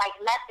sends the right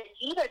message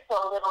either to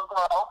a little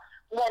girl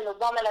when the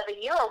Woman of the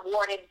Year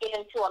award is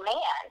given to a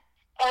man.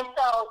 And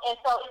so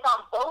it's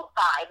on both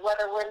sides,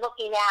 whether we're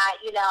looking at,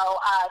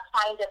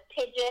 trying to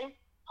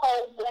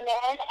pigeonhole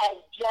women as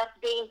just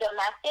being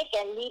domestic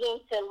and needing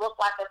to look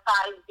like a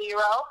size 0,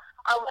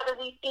 or whether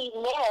we see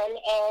men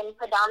and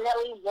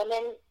predominantly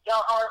women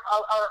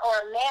or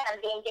a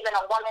man being given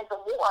a woman's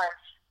award.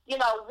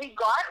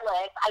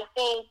 Regardless, I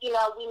think,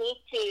 we need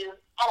to,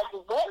 as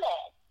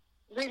women,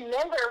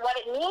 remember what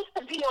it means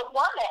to be a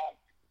woman,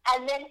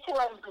 and then to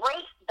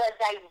embrace the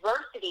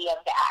diversity of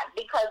that,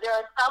 because there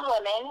are some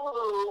women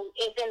who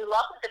is in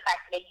love with the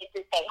fact that they get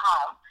to stay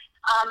home.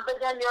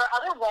 But then there are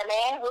other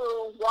women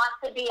who want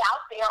to be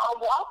out there on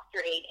Wall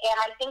Street, and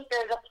I think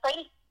there's a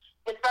place,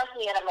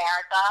 especially in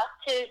America,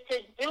 to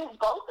do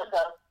both of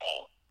those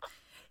things.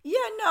 Yeah,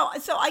 no.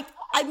 So I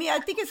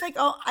think it's like,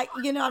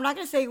 I'm not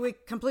going to say we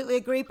completely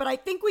agree, but I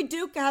think we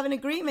do have an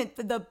agreement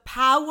that the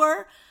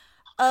power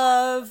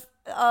of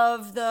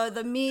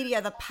the media,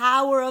 the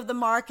power of the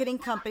marketing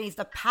companies,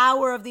 the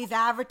power of these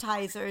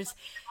advertisers.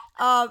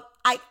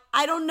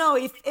 I don't know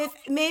if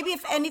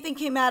anything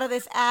came out of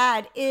this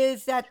ad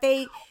is that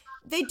they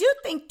do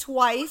think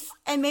twice,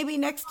 and maybe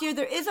next year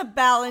there is a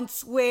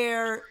balance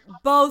where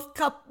both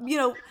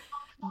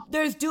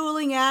there's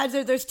dueling ads,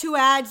 or there's 2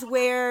 ads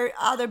where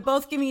they're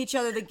both giving each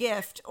other the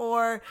gift,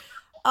 or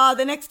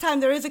the next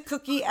time there is a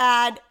cookie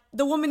ad,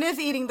 the woman is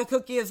eating the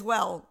cookie as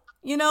well.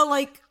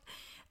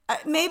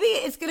 Maybe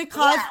it's going to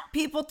cause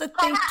people to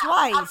think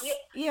twice.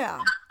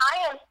 Yeah.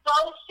 I am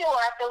so sure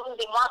after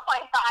losing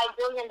 $1.5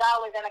 billion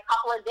in a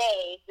couple of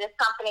days, this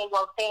company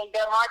will think,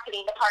 their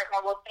marketing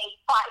department will think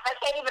twice. I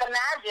can't even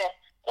imagine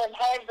if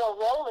heads are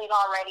rolling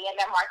already in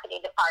their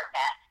marketing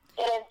department.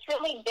 It has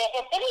truly been,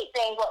 if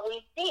anything, what we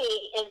see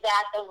is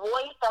that the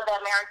voice of the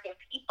American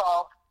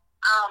people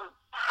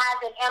has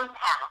an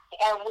impact.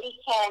 And we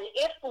can,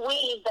 if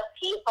we, the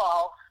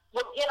people,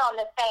 would get on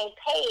the same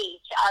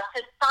page to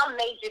some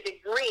major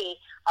degree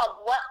of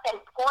what's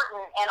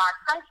important in our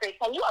country,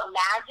 can you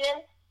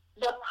imagine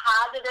the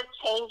positive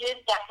changes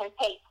that can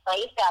take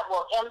place that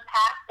will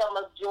impact the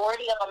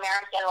majority of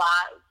American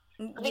lives?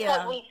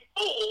 Because we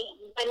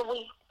see, when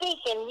we speak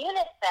in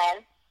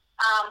unison,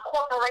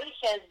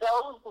 corporations,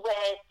 those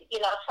with,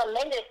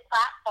 tremendous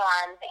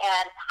platforms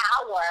and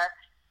power,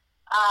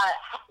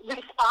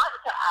 respond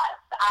to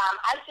us.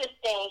 I just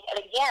think,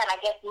 and again, I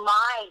guess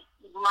my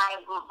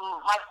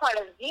point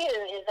of view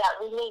is that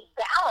we need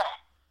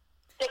balance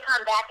to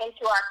come back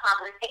into our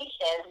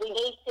conversations. We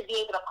need to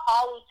be able to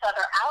call each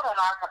other out on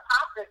our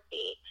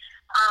hypocrisy,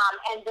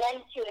 and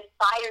then to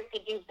aspire to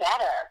do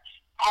better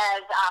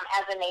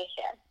as a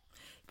nation.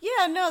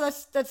 Yeah, no,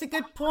 that's a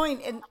good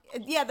point. And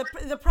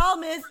the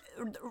problem is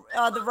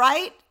the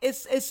right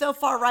is so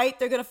far right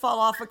they're going to fall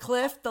off a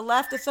cliff. The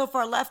left is so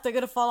far left they're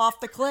going to fall off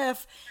the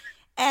cliff.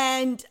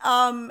 And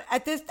I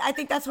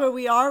think that's where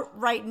we are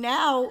right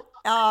now.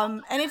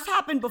 And it's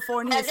happened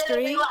before in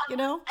history, And so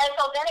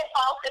then it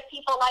falls to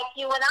people like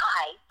you and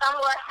I. Some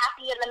are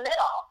happy in the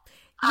middle.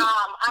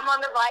 I'm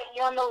on the right,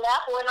 you're on the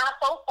left. We're not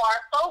so far,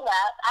 so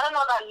left. I don't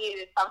know about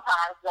you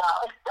sometimes,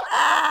 though.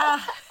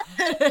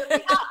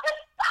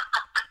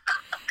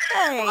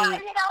 Hey. Well,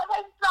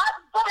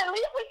 but at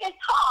least we can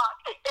talk.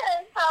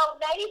 And so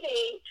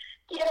maybe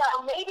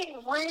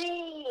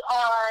we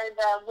are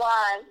the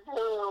ones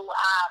who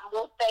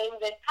will save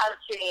this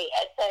country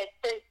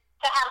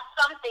to have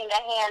something to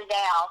hand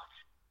down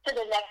to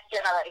the next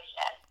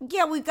generation.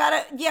 Yeah,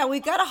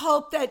 we gotta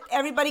hope that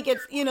everybody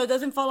gets,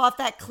 doesn't fall off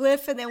that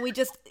cliff, and then we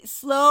just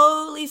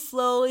slowly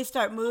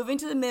start moving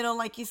to the middle,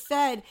 like you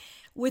said,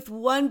 with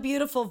one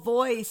beautiful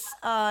voice,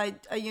 a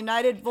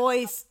united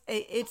voice.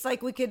 It's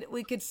like we could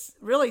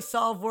really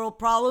solve world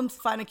problems,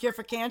 find a cure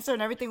for cancer,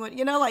 and everything would,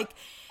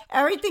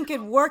 everything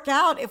could work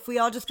out if we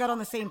all just got on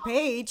the same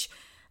page.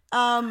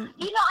 And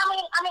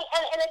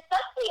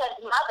especially as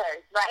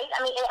mothers, right?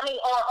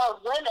 Or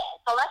women.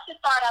 So let's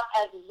just start off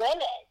as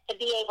women to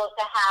be able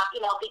to have,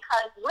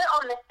 because we're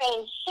on the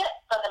same ship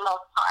for the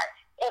most part.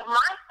 If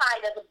my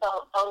side of the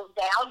boat goes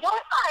down, your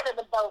side of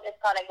the boat is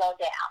going to go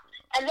down.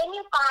 And then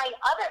you find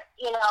other,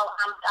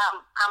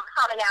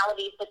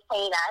 commonalities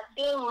between us,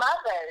 being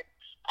mothers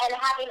and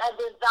having a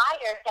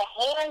desire to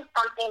hand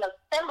something of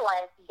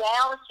semblance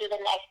down to the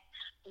next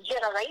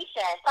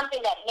generation,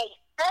 something that makes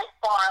sense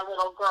for our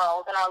little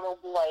girls and our little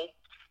boys.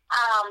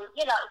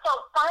 So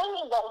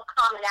finding those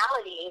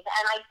commonalities,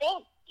 and I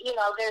think,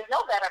 there's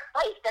no better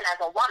place than as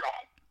a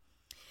woman.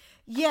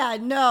 Yeah,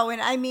 no, and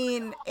I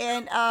mean,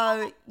 and,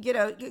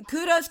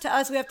 kudos to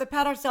us. We have to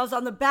pat ourselves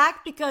on the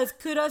back because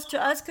kudos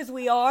to us because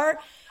we are,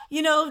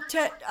 I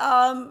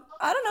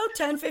don't know,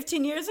 10,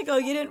 15 years ago,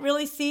 you didn't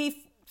really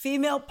see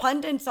female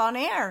pundits on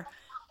air.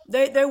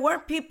 There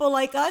weren't people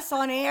like us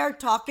on air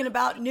talking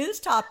about news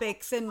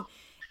topics, and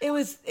it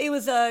was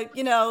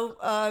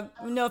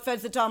no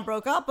offense to Tom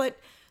Brokaw, but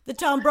the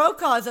Tom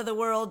Brokaws of the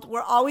world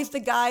were always the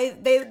guy.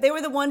 They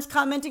were the ones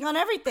commenting on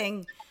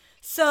everything.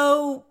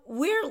 So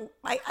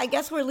I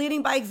guess we're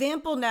leading by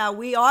example now.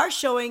 We are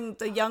showing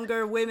the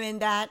younger women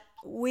that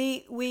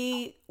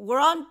we're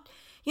on.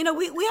 We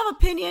have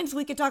opinions.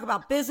 We can talk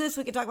about business.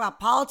 We can talk about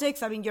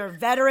politics. I mean, you're a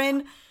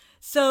veteran.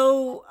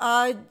 So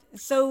we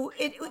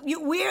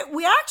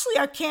actually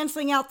are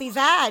canceling out these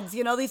ads,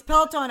 these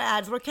Peloton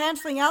ads. We're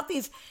canceling out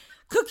these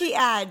cookie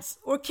ads.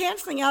 We're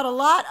canceling out a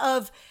lot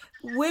of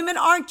women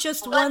aren't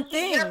just one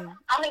thing.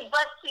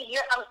 But to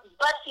your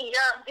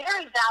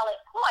very valid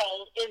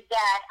point is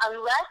that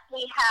unless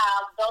we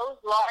have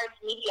those large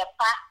media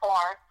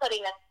platforms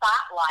putting a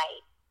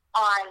spotlight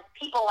on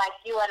people like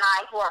you and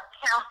I who are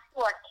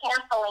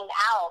canceling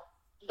out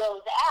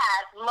those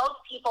ads, most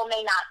people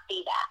may not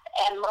see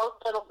that. And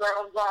most little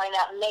girls growing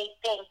up may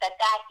think that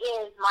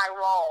is my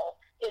role,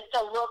 is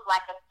to look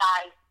like a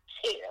size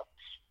 2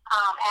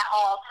 at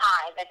all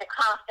times, and to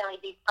constantly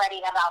be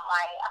fretting about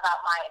my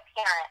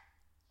appearance.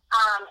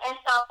 And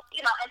so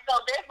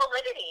there's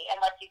validity in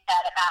what you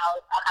said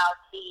about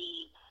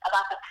the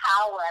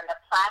power and the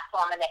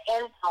platform and the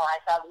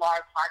influence of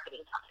large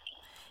marketing companies.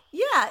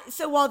 Yeah.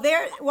 So while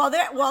they're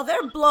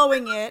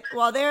blowing it,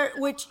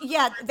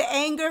 the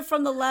anger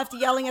from the left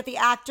yelling at the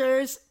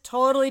actors,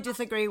 totally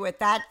disagree with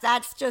that.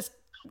 That's just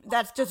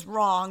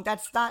wrong.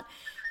 That's not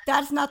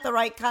the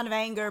right kind of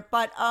anger.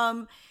 But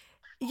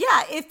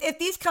if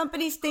these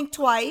companies think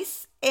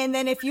twice, and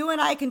then if you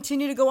and I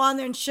continue to go on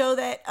there and show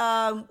that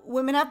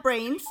women have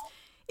brains,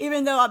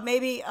 even though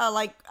maybe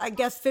I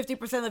guess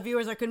 50% of the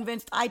viewers are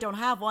convinced I don't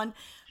have one.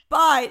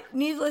 But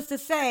needless to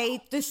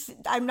say,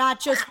 I'm not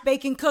just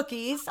baking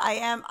cookies. I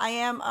am.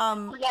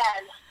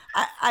 Yes.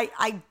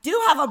 I do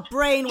have a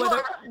brain where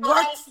it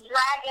works.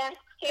 Dragons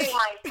too,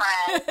 my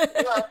friend.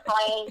 You are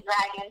playing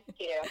dragons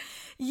too.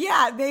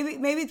 Yeah,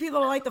 maybe people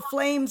don't like the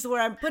flames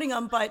where I'm putting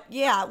them, but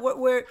yeah,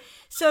 we're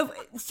so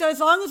as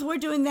long as we're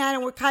doing that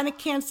and we're kind of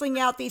canceling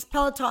out these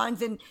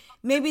Pelotons, and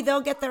maybe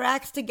they'll get their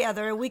acts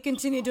together and we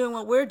continue doing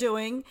what we're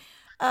doing.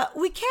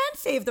 We can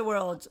save the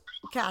world,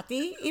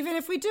 Kathy, even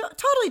if we do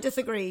totally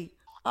disagree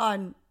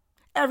on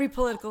every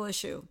political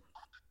issue.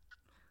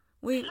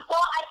 Well,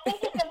 I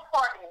think it's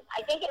important.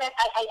 I think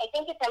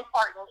it's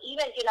important.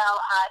 Even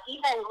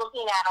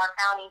looking at our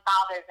founding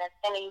fathers and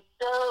spending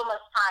so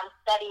much time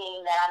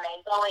studying them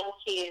and going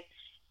to,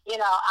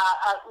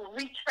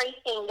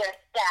 retracing their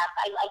steps.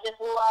 I just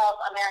love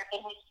American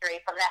history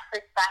from that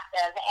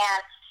perspective.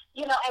 And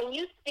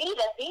you see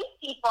that these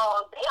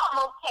people, they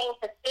almost came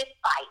to fist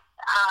fights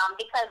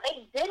because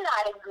they did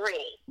not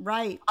agree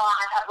on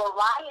a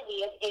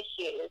variety of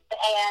issues.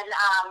 And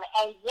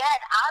yet,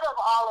 out of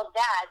all of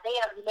that, they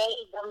have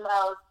made the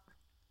most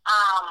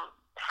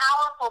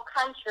powerful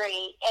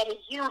country in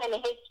human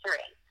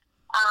history.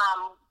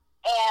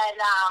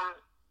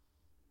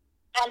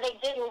 And they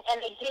didn't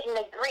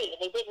agree.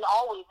 They didn't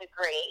always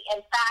agree. In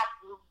fact,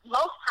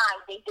 most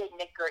times they didn't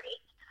agree.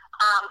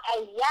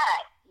 And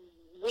yet,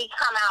 we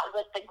come out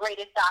with the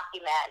greatest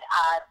document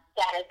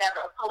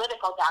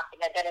political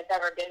document that has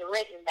ever been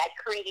written, that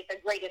created the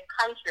greatest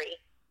country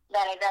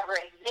that has ever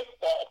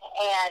existed,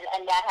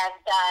 and that has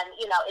done,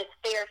 its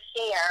fair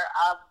share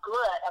of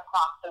good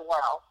across the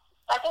world.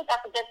 So I think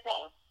that's a good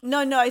thing.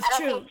 No, it's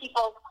true. I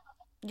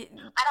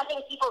don't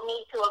think people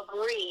need to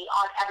agree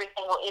on every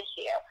single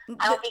issue.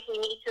 I don't think we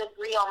need to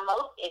agree on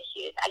most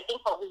issues. I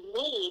think what we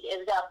need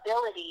is the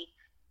ability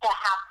to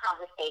have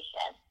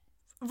conversation.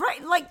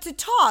 Right, like to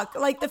talk,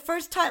 like the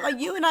first time, like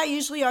you and I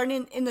usually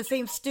aren't in the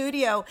same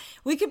studio.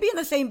 We could be in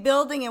the same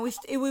building, and we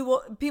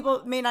will.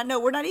 People may not know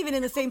we're not even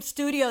in the same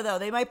studio though.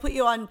 They might put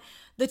you on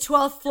the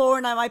 12th floor,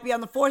 and I might be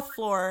on the 4th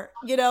floor.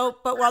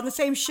 But we're on the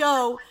same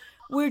show.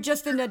 We're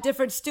just in a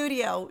different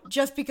studio,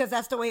 just because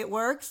that's the way it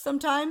works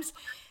sometimes.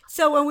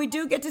 So when we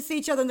do get to see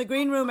each other in the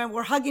green room, and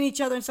we're hugging each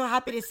other and so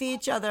happy to see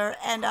each other,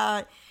 and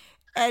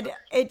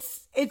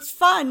it's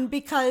fun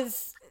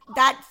because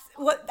that's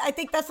what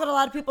a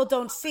lot of people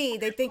don't see.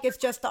 They think it's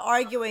just the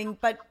arguing,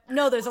 but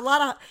no, there's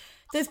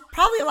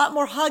probably a lot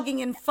more hugging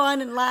and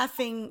fun and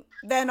laughing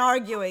than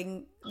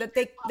arguing that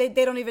they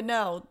don't even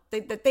know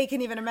that they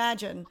can even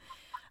imagine.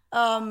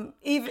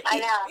 Even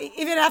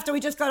after we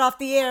just got off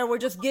the air, we're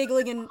just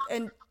giggling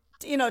and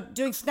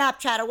doing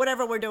Snapchat or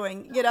whatever we're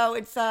doing.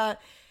 It's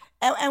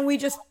and we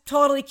just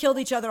totally killed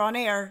each other on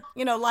air.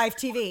 Live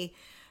TV,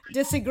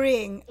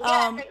 disagreeing.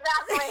 Yes,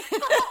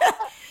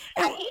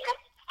 exactly.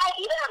 And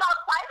even in our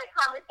private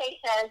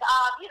conversations,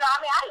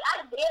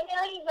 I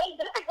vehemently may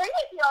disagree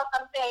with you on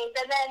some things,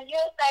 and then you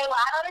say, well,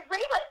 I don't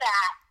agree with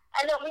that.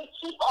 And then we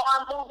keep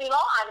on moving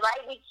on, right?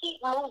 We keep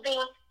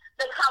moving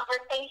the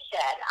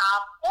conversation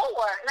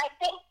forward. And I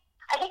think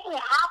we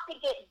have to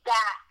get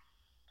back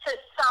to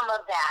some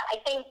of that. I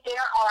think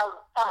there are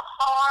some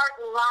hard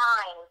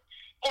lines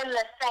in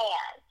the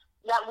sand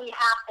that we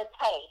have to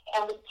take,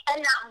 and we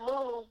cannot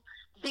move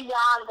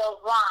beyond those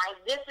lines.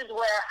 This is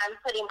where I'm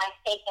putting my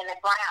stake in the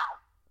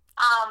ground.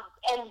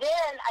 And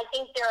then I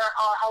think there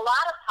are a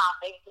lot of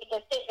topics we can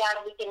sit down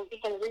and we can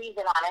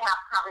reason on and have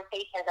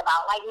conversations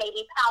about, like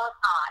maybe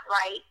Peloton,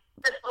 right?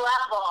 This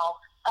level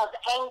of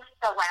angst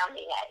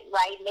surrounding it,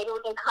 right? Maybe we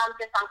can come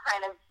to some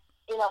kind of,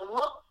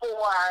 look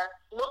for,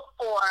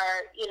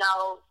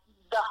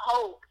 the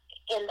hope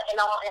in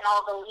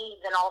all the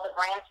leaves and all the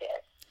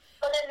branches.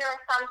 But then there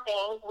are some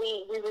things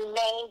we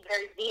remain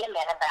very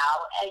vehement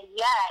about, and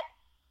yet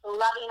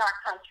loving our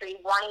country,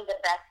 wanting the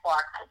best for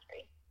our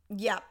country.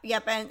 Yep,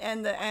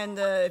 and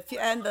the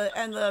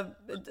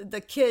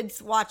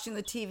kids watching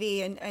the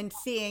TV and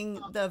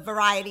seeing the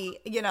variety,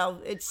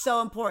 it's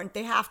so important.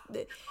 They have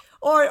to,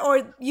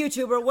 or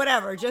YouTube or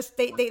whatever. Just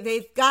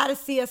they've got to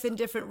see us in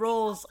different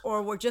roles,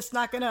 or we're just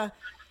not gonna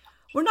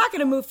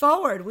move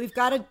forward. We've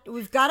got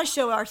to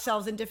show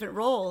ourselves in different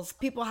roles.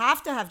 People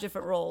have to have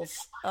different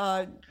roles.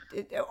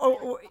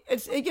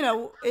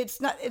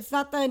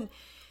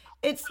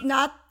 It's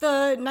not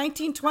the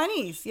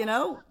 1920s,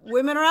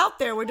 Women are out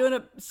there. We're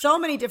doing so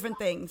many different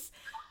things.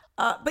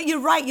 But you're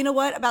right. You know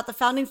what? About the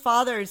Founding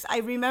Fathers, I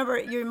remember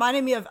you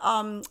reminded me of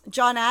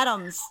John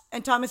Adams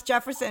and Thomas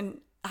Jefferson,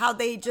 how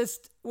they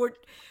just were,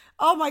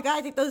 oh my God,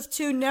 I think those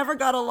two never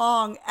got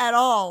along at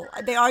all.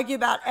 They argue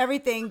about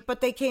everything,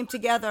 but they came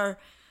together,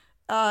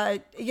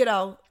 and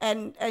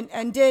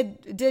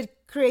did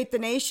create the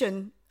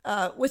nation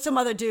with some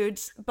other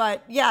dudes.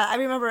 But yeah, I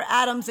remember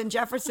Adams and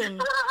Jefferson.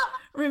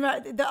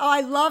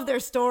 I love their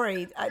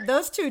story.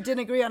 Those two didn't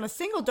agree on a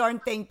single darn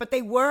thing, but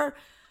they were,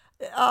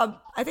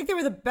 I think they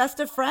were the best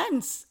of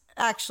friends,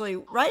 actually,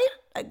 right?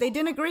 They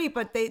didn't agree,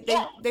 but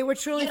they were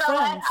truly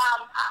friends.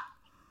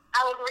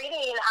 I was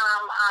reading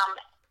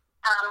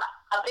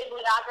a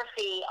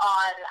bibliography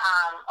on,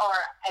 or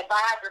a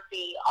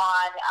biography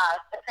on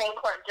Supreme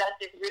Court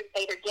Justice Ruth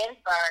Bader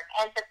Ginsburg,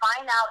 and to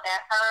find out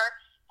that her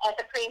and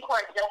Supreme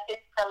Court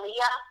Justice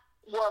Scalia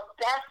were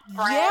best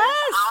friends,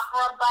 yes,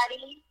 opera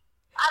buddies.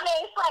 I mean,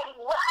 it's like,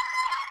 what?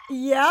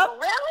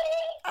 Yep. Really?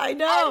 I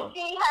know. And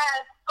she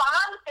has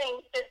fond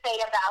things to say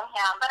about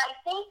him, but I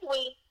think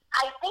it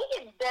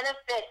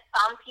benefits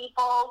some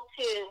people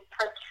to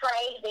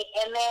portray the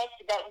image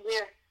that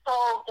we're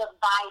so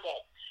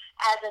divided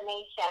as a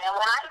nation. And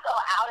when I go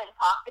out and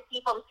talk to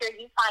people, I'm sure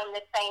you find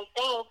the same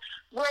thing.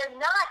 We're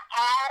not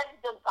as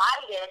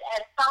divided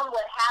as some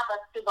would have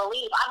us to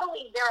believe. I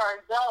believe there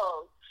are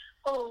those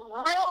who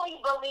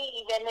really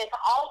believe in this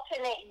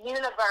alternate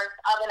universe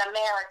of an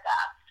America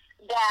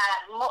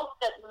that most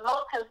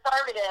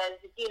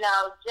conservatives,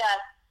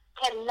 just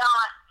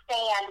cannot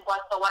stand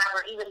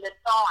whatsoever, even the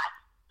thought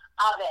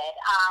of it.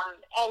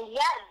 And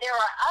yet there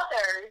are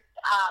others,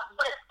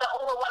 but the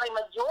overwhelming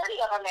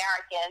majority of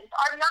Americans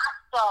are not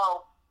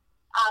so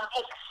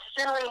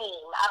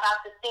extreme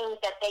about the things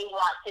that they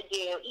want to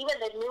do.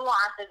 Even the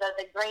nuances of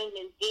the Green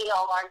New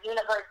Deal or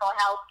universal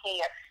health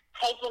care,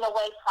 taking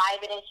away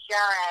private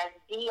insurance,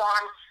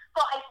 de-arming.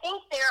 So I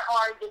think there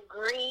are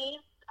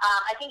degrees.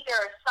 I think there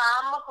are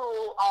some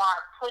who are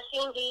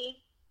pushing the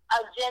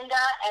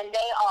agenda and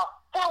they are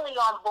fully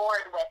on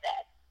board with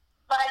it.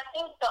 But I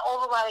think the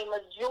overwhelming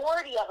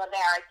majority of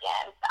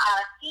Americans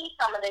see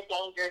some of the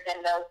dangers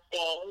in those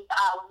things,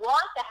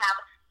 want to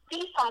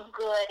see some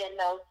good in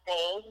those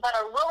things, but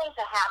are willing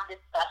to have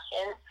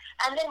discussions,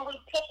 and then we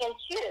pick and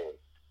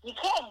choose. You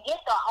can't get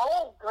the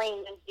whole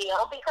Green New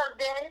Deal because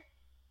then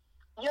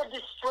you'll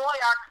destroy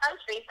our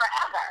country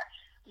forever.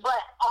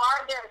 But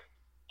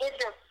is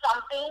there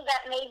something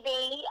that may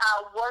be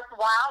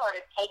worthwhile or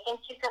to take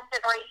into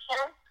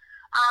consideration?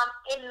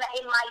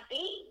 It might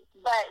be,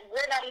 but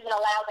we're not even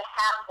allowed to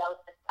have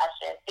those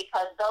discussions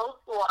because those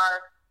who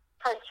are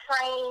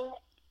portraying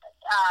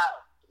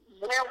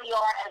where we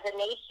are as a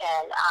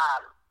nation,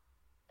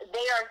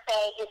 they are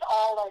saying it's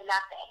all or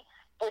nothing.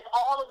 It's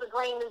all of the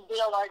Green New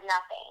Deal or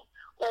nothing.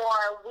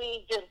 Or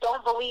we just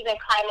don't believe in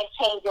climate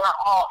change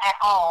at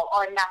all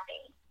or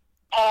nothing.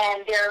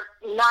 And they're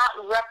not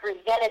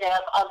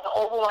representative of the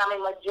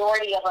overwhelming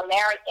majority of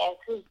Americans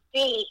who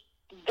see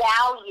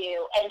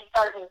value in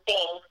certain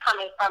things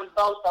coming from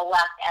both the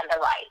left and the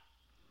right.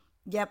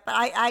 Yep,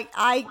 I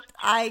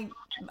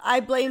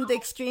blame the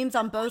extremes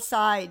on both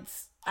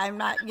sides. I'm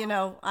not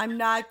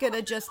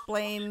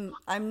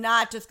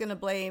just going to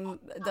blame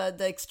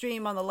the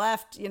extreme on the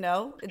left,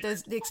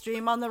 There's the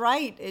extreme on the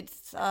right.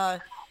 It's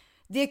the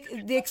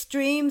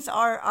extremes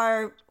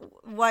are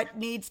what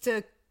needs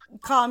to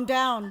calm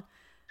down.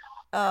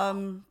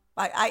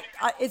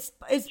 It's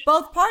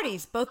both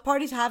parties. Both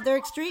parties have their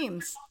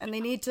extremes, and they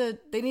need to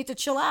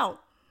chill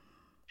out,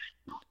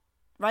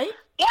 right?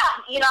 Yeah,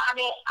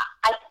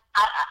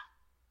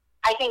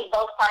 I I think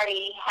both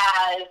parties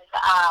has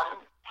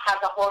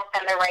a horse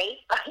in the race.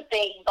 I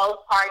think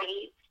both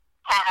parties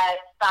have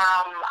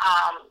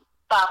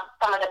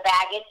some of the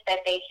baggage that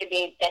they should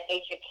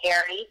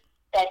carry,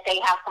 that they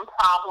have some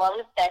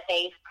problems that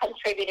they've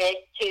contributed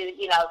to,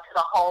 to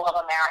the whole of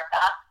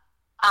America.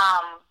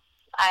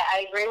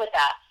 I agree with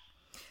that.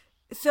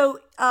 So,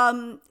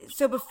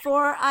 so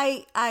before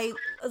I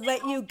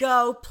let you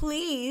go,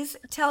 please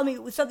tell me.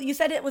 So you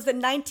said it was the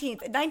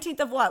 19th. 19th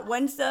of what?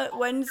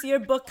 When's your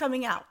book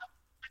coming out?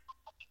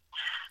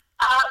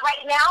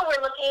 Right now,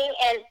 we're looking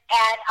at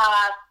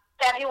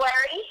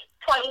February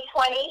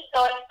 2020.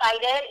 So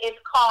excited! It's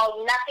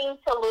called "Nothing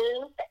to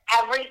Lose,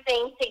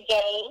 Everything to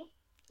Gain: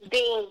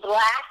 Being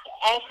Black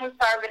and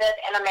Conservative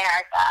in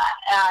America."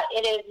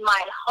 It is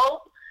my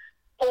hope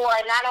for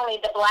not only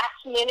the Black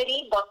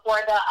community, but for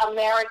the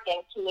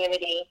American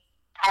community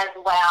as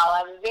well.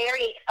 I'm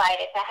very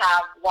excited to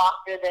have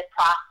walked through this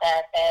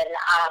process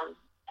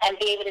and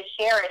be able to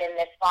share it in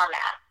this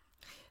format.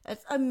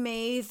 That's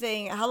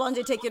amazing. How long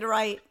did it take you to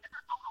write?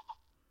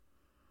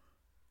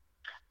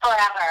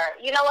 Forever.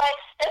 You know what?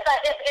 It's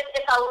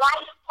a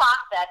life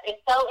process.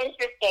 It's so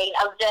interesting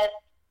of just,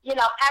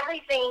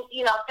 everything,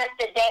 since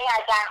the day I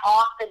got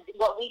off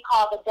what we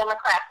call the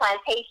Democrat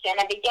plantation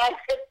and began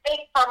to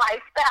think for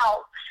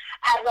myself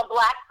as a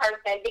Black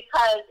person,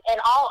 because in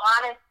all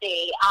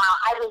honesty,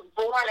 I was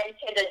born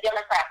into the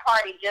Democrat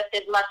Party just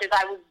as much as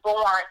I was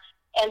born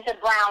into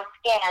brown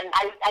skin.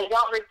 I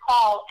don't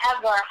recall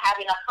ever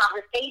having a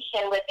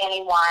conversation with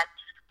anyone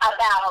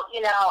about,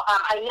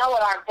 I know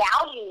what our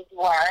values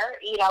were,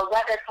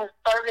 rather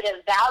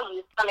conservative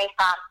values coming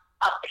from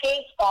a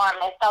pig farm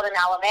in southern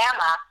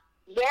Alabama,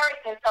 very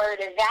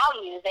conservative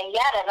values. And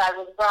yet, as I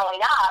was growing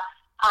up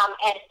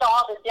and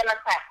saw the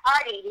Democrat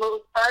Party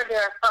move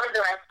further and further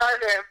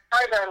and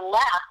further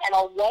left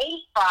and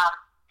away from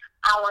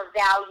our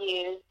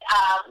values,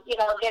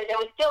 there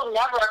was still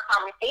never a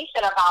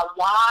conversation about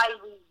why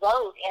we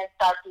vote in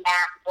such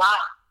mass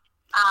blocks.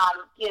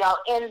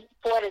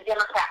 For the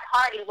Democrat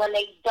Party, when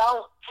they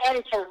don't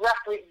tend to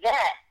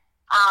represent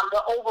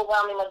the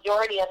overwhelming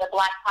majority of the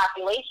Black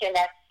population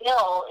that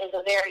still is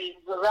a very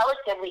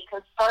relatively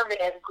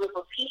conservative group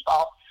of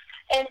people.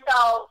 And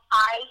so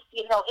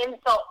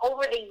so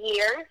over the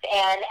years,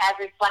 and as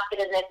reflected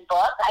in this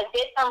book, I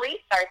did some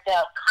research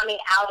of coming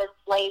out of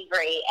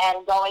slavery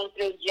and going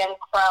through Jim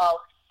Crow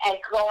and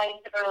going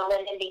through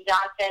Lyndon B.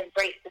 Johnson's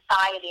Great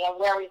Society and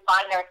where we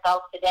find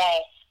ourselves today,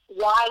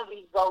 why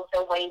we vote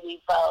the way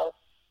we vote,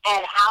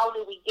 and how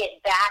do we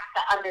get back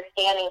to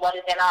understanding what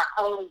is in our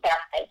own best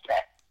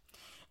interest.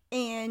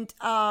 And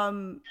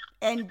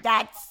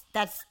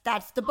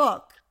that's the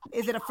book.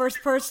 Is it a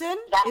first person?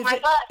 That's my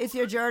book. Is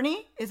your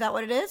journey? Is that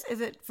what it is? Is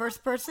it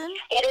first person?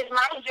 It is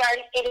my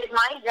journey. It is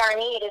my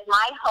journey. It is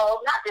my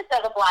hope, not just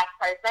as a Black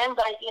person,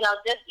 but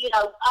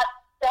us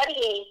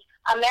studying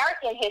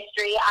American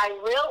history, I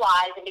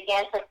realized and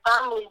began to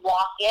firmly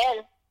walk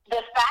in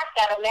the fact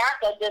that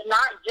America does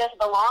not just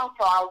belong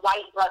to our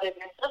white brothers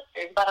and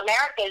sisters, but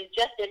America is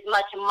just as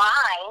much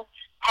mine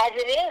as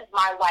it is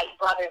my white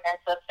brothers and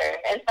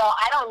sisters. And so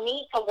I don't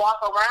need to walk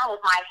around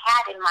with my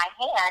hat in my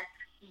hand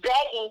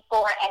begging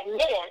for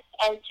admittance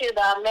into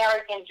the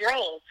American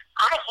dream.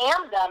 I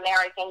am the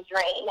American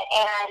dream.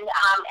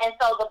 And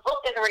so the book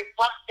is a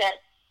reflection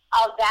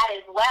of that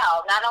as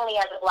well, not only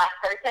as a Black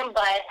person,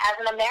 but as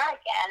an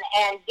American,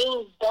 and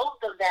being both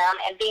of them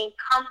and being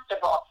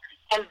comfortable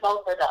in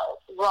both of those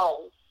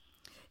roles.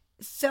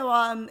 So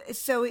I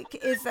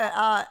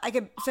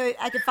could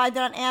find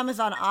that on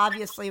Amazon,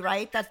 obviously,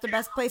 right? That's the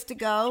best place to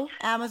go.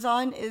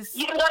 Amazon is.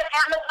 You can go to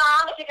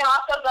Amazon, but you can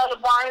also go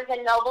to Barnes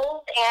and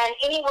Nobles and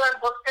anywhere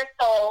books are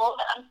sold.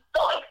 I'm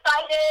so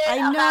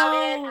excited about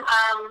it.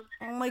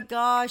 Oh my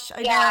gosh,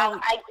 I know.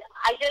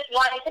 I just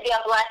want it to be a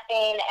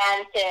blessing,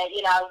 and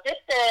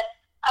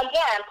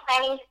again,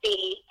 planting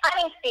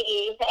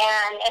seeds,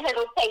 and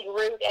it'll take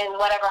root in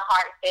whatever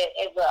heart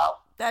it will.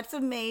 That's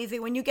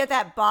amazing. When you get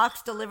that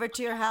box delivered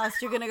to your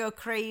house, you're going to go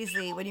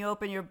crazy when you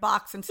open your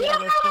box and see all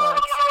those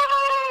books.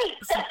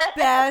 It's the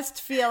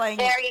best feeling.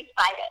 Very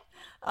excited.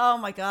 Oh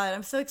my God,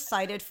 I'm so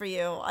excited for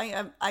you.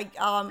 I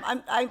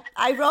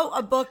wrote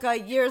a book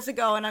years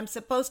ago, and I'm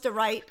supposed to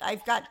write.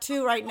 I've got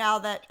 2 right now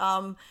that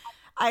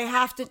I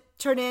have to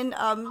turn in,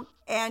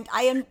 and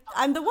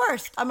I'm the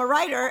worst. I'm a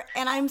writer,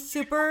 and I'm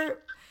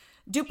super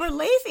duper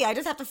lazy. I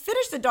just have to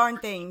finish the darn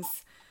things.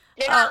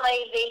 You're not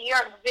lazy. You're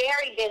a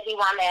very busy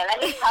woman. Let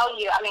me tell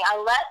you,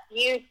 unless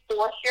you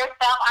force yourself,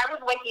 I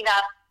was waking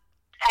up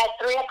at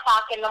 3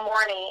 o'clock in the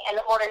morning in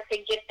order to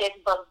get this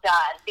book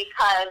done,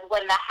 because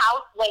when the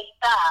house wakes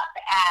up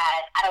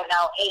at,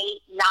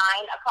 8, 9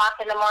 o'clock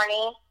in the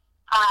morning,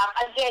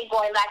 again,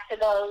 going back to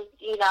those,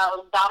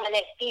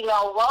 dominant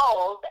female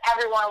roles,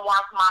 everyone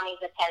wants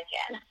mommy's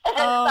attention.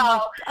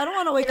 I don't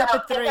want to wake up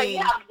at 3. You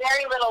have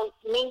very little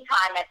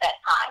meantime at that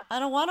time. I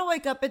don't want to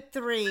wake up at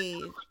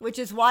 3, which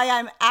is why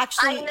I'm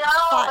actually. I know,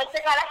 but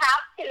you're going to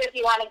have to if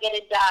you want to get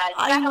it done.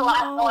 You got a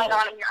lot going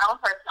on in your own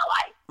personal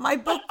life. My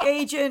book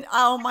agent,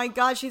 oh my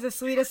God, she's the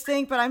sweetest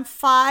thing, but I'm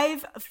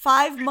five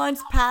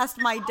months past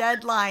my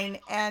deadline,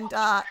 and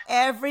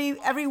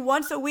every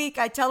once a week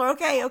I tell her,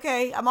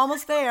 okay, I'm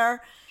almost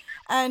there.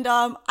 And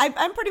I'm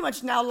pretty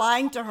much now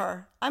lying to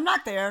her. I'm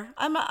not there.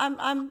 I'm not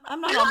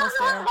almost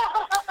there.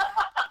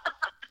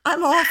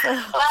 I'm awful.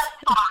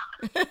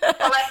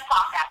 Let's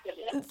talk after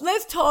this.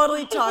 Let's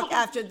totally talk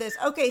after this.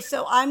 Okay,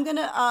 so I'm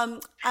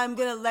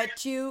gonna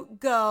let you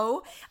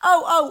go.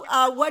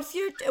 What's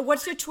your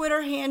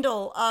Twitter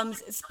handle?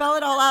 Spell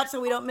it all out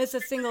so we don't miss a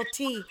single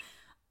T.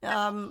 Yes,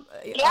 Kathy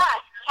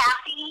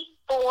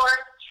for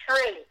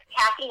Truth.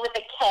 Kathy with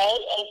a K,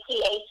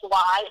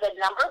 ATHY, the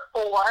number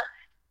 4,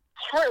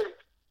 Truth,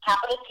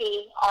 capital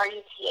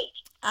TRUTH.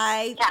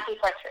 Kathy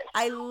for Truth.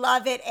 I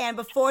love it. And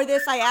before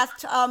this, I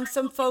asked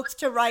some folks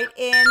to write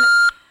in.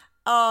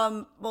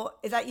 Well,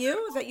 is that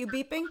you? Is that you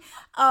beeping?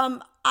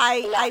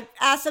 I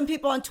asked some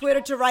people on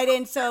Twitter to write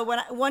in. So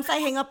once I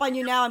hang up on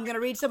you now, I'm going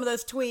to read some of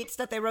those tweets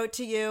that they wrote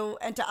to you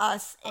and to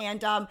us.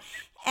 And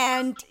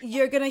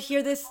you're going to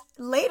hear this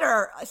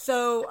later.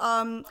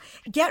 So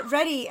get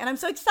ready. And I'm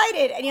so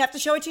excited. And you have to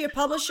show it to your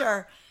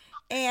publisher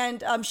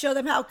and show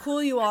them how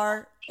cool you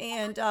are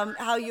and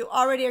how you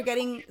already are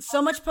getting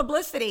so much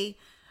publicity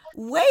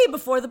way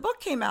before the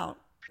book came out.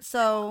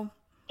 So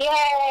yay!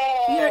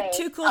 You're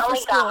too cool for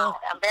school. God.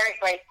 I'm very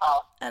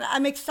grateful. And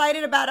I'm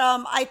excited about,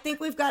 I think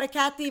we've got a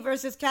Kathy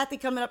versus Kathy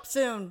coming up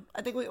soon.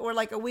 I think we're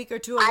like a week or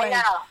 2 away. I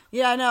know.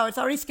 Yeah, I know. It's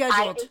already scheduled.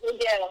 I think we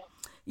do.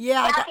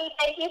 Yeah. Kathy,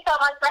 thank you so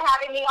much for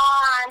having me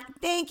on.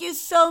 Thank you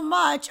so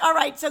much. All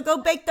right, so go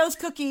bake those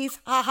cookies.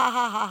 Ha, ha,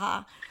 ha, ha,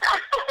 ha.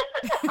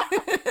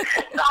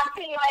 Talk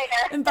to you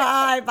later.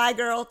 Bye. Bye,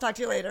 girl. Talk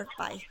to you later.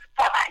 Bye.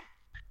 Bye-bye.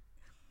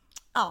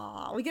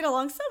 Aw, we get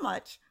along so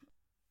much.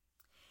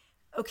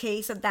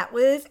 Okay, so that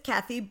was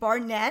Kathy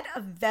Barnett,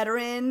 a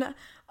veteran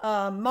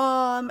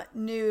mom,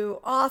 new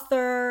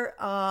author,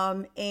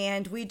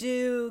 and we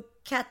do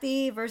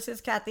Kathy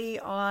versus Kathy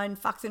on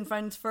Fox and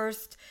Friends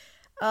First,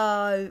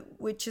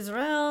 which is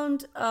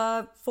around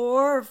 4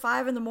 or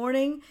 5 in the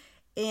morning,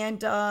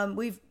 and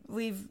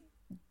we've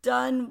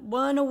done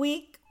one a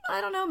week. I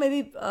don't know,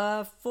 maybe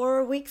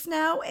 4 weeks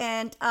now,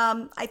 and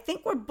I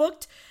think we're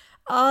booked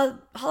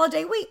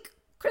holiday week,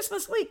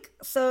 Christmas week.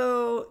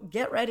 So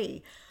get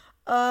ready.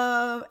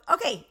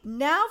 Okay,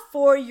 now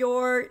for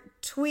your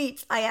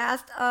tweets. I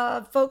asked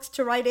folks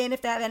to write in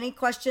if they have any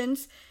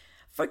questions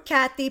for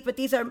Kathy, but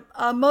these are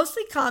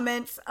mostly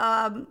comments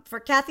for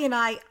Kathy and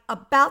I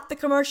about the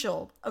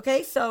commercial.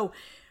 Okay, so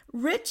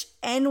Rich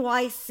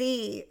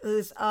NYC,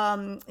 who's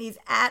he's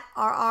at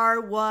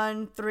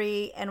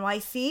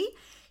RR13NYC.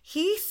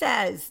 He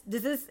says,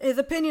 this is his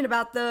opinion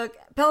about the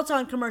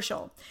Peloton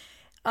commercial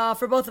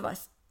for both of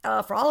us,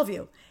 for all of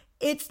you.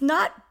 It's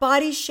not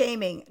body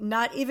shaming,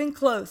 not even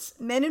close.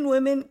 Men and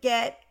women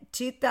get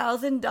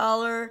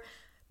 $2,000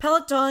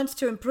 Pelotons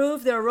to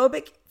improve their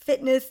aerobic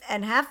fitness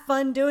and have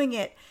fun doing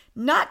it,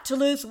 not to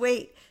lose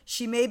weight.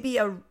 She may be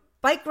a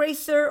bike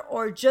racer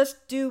or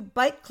just do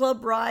bike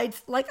club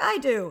rides like I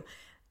do.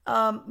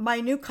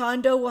 My new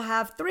condo will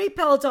have 3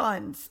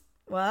 Pelotons.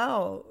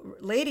 Wow,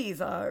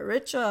 ladies,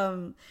 Rich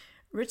can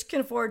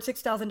afford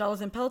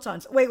 $6,000 in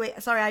Pelotons.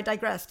 Wait, sorry, I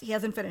digressed. He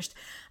hasn't finished.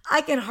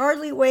 I can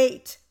hardly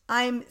wait.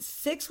 I'm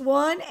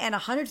 6'1" and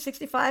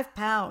 165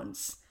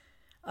 pounds.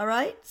 All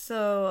right,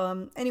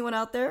 so anyone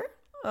out there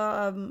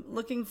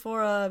looking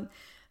for a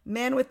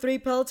man with 3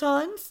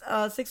 Pelotons,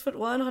 6'1",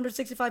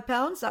 165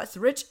 pounds? That's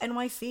Rich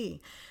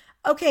NYC.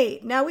 Okay,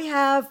 now we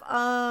have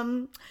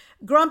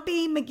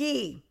Grumpy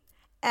McGee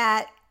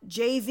at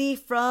Jay-Z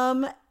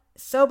from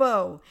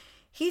Sobo.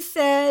 He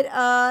said,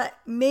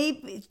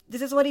 maybe,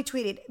 this is what he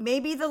tweeted,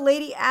 maybe the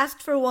lady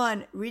asked for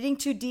one, reading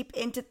too deep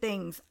into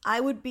things.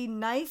 It would be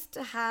nice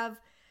to have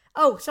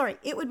someone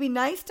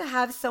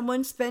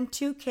spend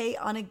 $2,000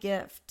 on a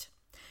gift.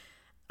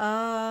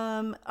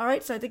 All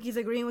right, so I think he's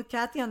agreeing with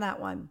Kathy on that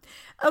one.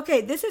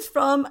 Okay, this is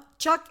from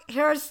Chuck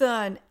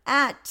Harrison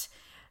at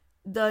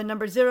the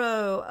number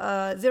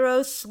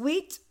 0,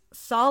 Sweet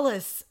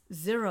Solace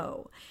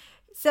 0.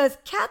 It says,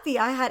 Kathy,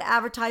 I had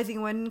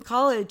advertising when in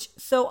college,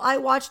 so I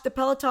watched the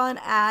Peloton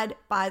ad.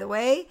 By the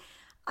way,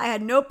 I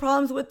had no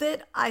problems with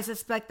it. I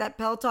suspect that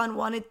Peloton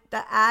wanted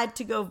the ad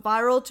to go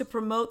viral to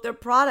promote their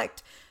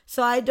product.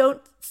 So I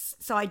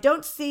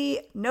don't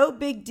see no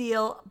big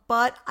deal,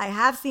 but I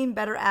have seen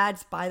better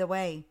ads, by the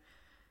way.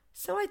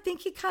 So I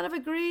think he kind of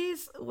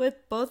agrees with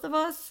both of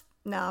us.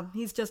 No,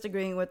 he's just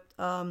agreeing with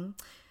the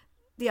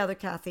other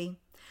Kathy.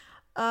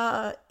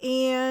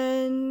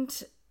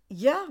 And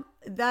yeah,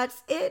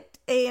 that's it.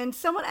 And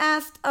someone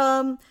asked,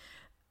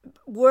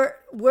 were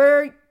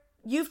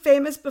you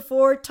famous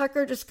before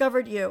Tucker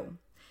discovered you?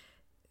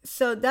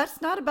 So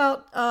that's not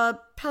about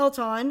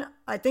Peloton.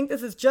 I think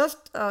this is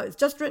it's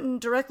just written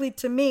directly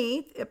to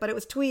me, but it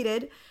was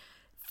tweeted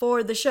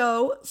for the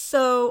show.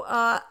 So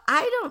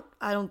I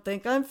don't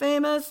think I'm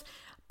famous,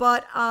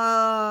 But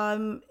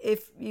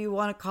if you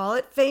want to call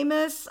it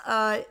famous,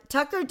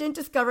 Tucker didn't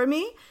discover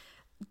me.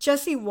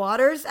 Jesse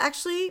Waters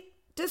actually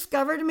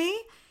discovered me.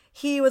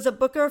 He was a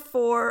booker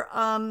for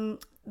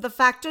The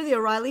Factor, The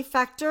O'Reilly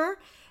Factor.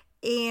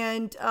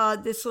 And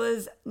this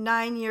was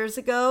 9 years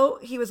ago.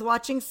 He was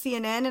watching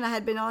CNN, and I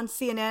had been on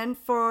CNN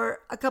for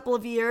a couple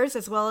of years,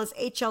 as well as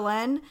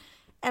HLN,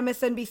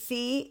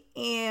 MSNBC,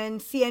 and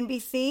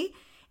CNBC.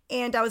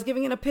 And I was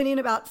giving an opinion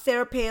about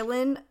Sarah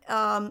Palin.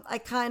 I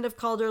kind of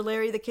called her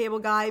Larry the Cable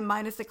Guy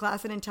minus the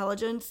class and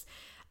intelligence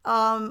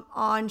on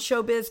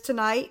Showbiz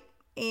Tonight.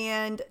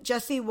 And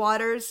Jesse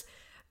Waters,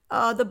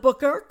 the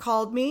booker,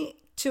 called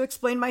me to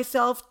explain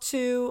myself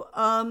to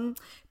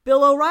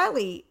Bill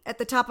O'Reilly at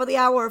the top of the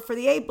hour for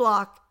the A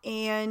Block.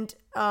 And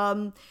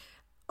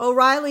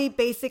O'Reilly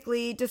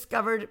basically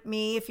discovered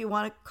me, if you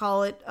want to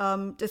call it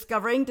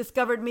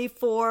discovered me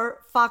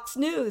for Fox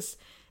News.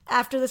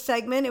 After the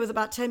segment, it was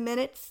about 10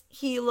 minutes,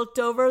 he looked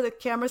over, the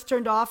cameras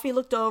turned off, he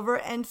looked over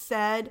and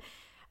said,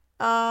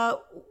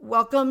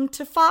 welcome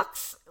to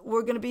Fox.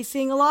 We're going to be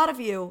seeing a lot of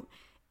you.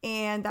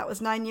 And that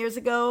was 9 years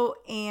ago,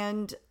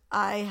 and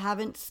I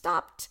haven't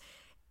stopped.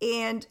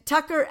 And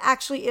Tucker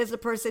actually is the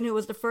person who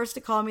was the first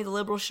to call me the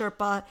Liberal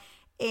Sherpa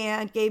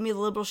and gave me the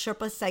Liberal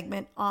Sherpa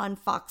segment on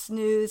Fox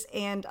News.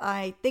 And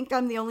I think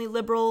I'm the only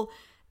liberal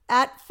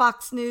at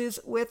Fox News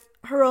with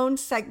her own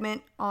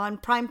segment on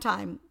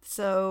primetime.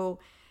 So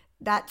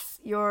that's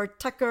your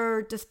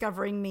Tucker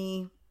discovering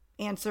me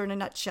answer in a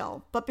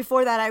nutshell. But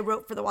before that, I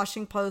wrote for the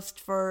Washington Post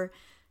for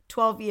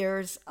 12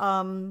 years.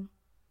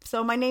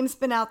 So my name's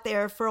been out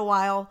there for a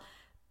while.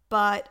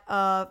 But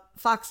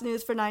Fox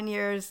News for 9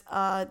 years,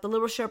 the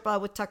Liberal Sherpa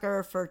with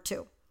Tucker for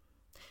 2.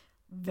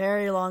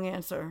 Very long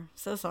answer.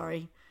 So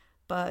sorry.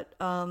 But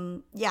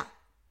yeah.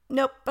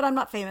 Nope, but I'm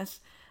not famous.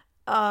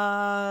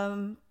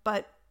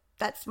 But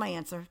that's my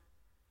answer.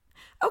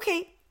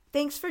 Okay,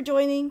 thanks for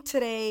joining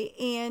today.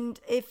 And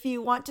if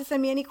you want to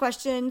send me any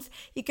questions,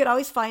 you could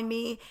always find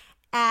me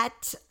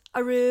at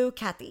Areu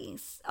Kathy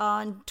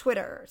on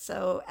Twitter.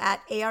 So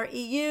at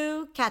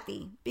AREU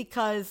Kathy,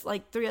 because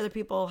like 3 other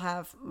people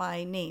have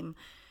my name.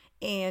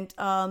 And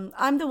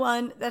I'm the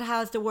one that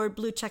has the word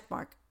blue check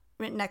mark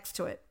written next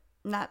to it.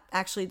 Not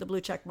actually the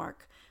blue check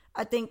mark.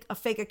 I think a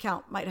fake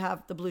account might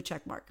have the blue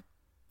check mark.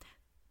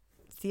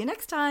 See you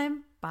next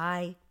time.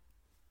 Bye.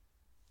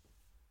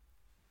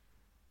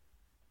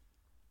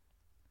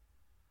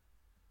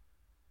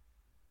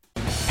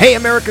 Hey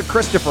America,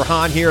 Christopher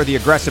Hahn here, the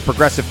Aggressive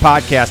Progressive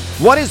Podcast.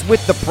 What is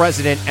with the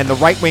president and the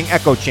right-wing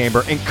echo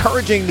chamber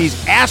encouraging these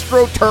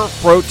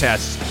AstroTurf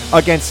protests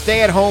against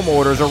stay-at-home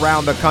orders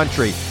around the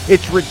country?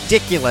 It's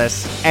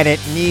ridiculous and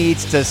it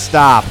needs to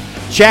stop.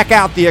 Check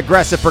out the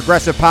Aggressive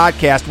Progressive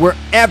Podcast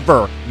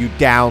wherever you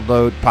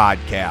download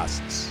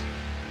podcasts.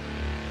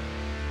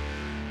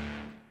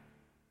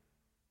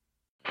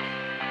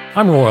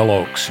 I'm Royal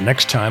Oakes.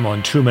 Next time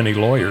on Too Many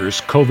Lawyers,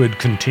 COVID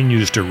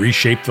continues to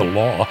reshape the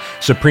law.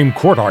 Supreme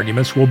Court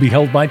arguments will be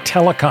held by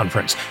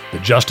teleconference. The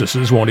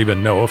justices won't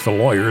even know if the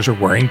lawyers are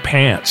wearing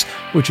pants,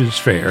 which is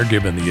fair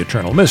given the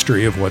eternal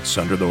mystery of what's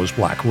under those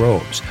black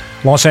robes.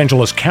 Los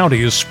Angeles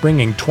County is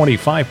springing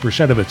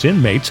 25% of its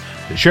inmates.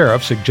 The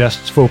sheriff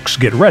suggests folks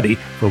get ready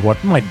for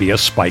what might be a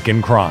spike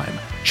in crime.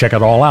 Check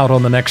it all out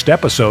on the next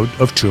episode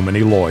of Too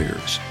Many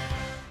Lawyers.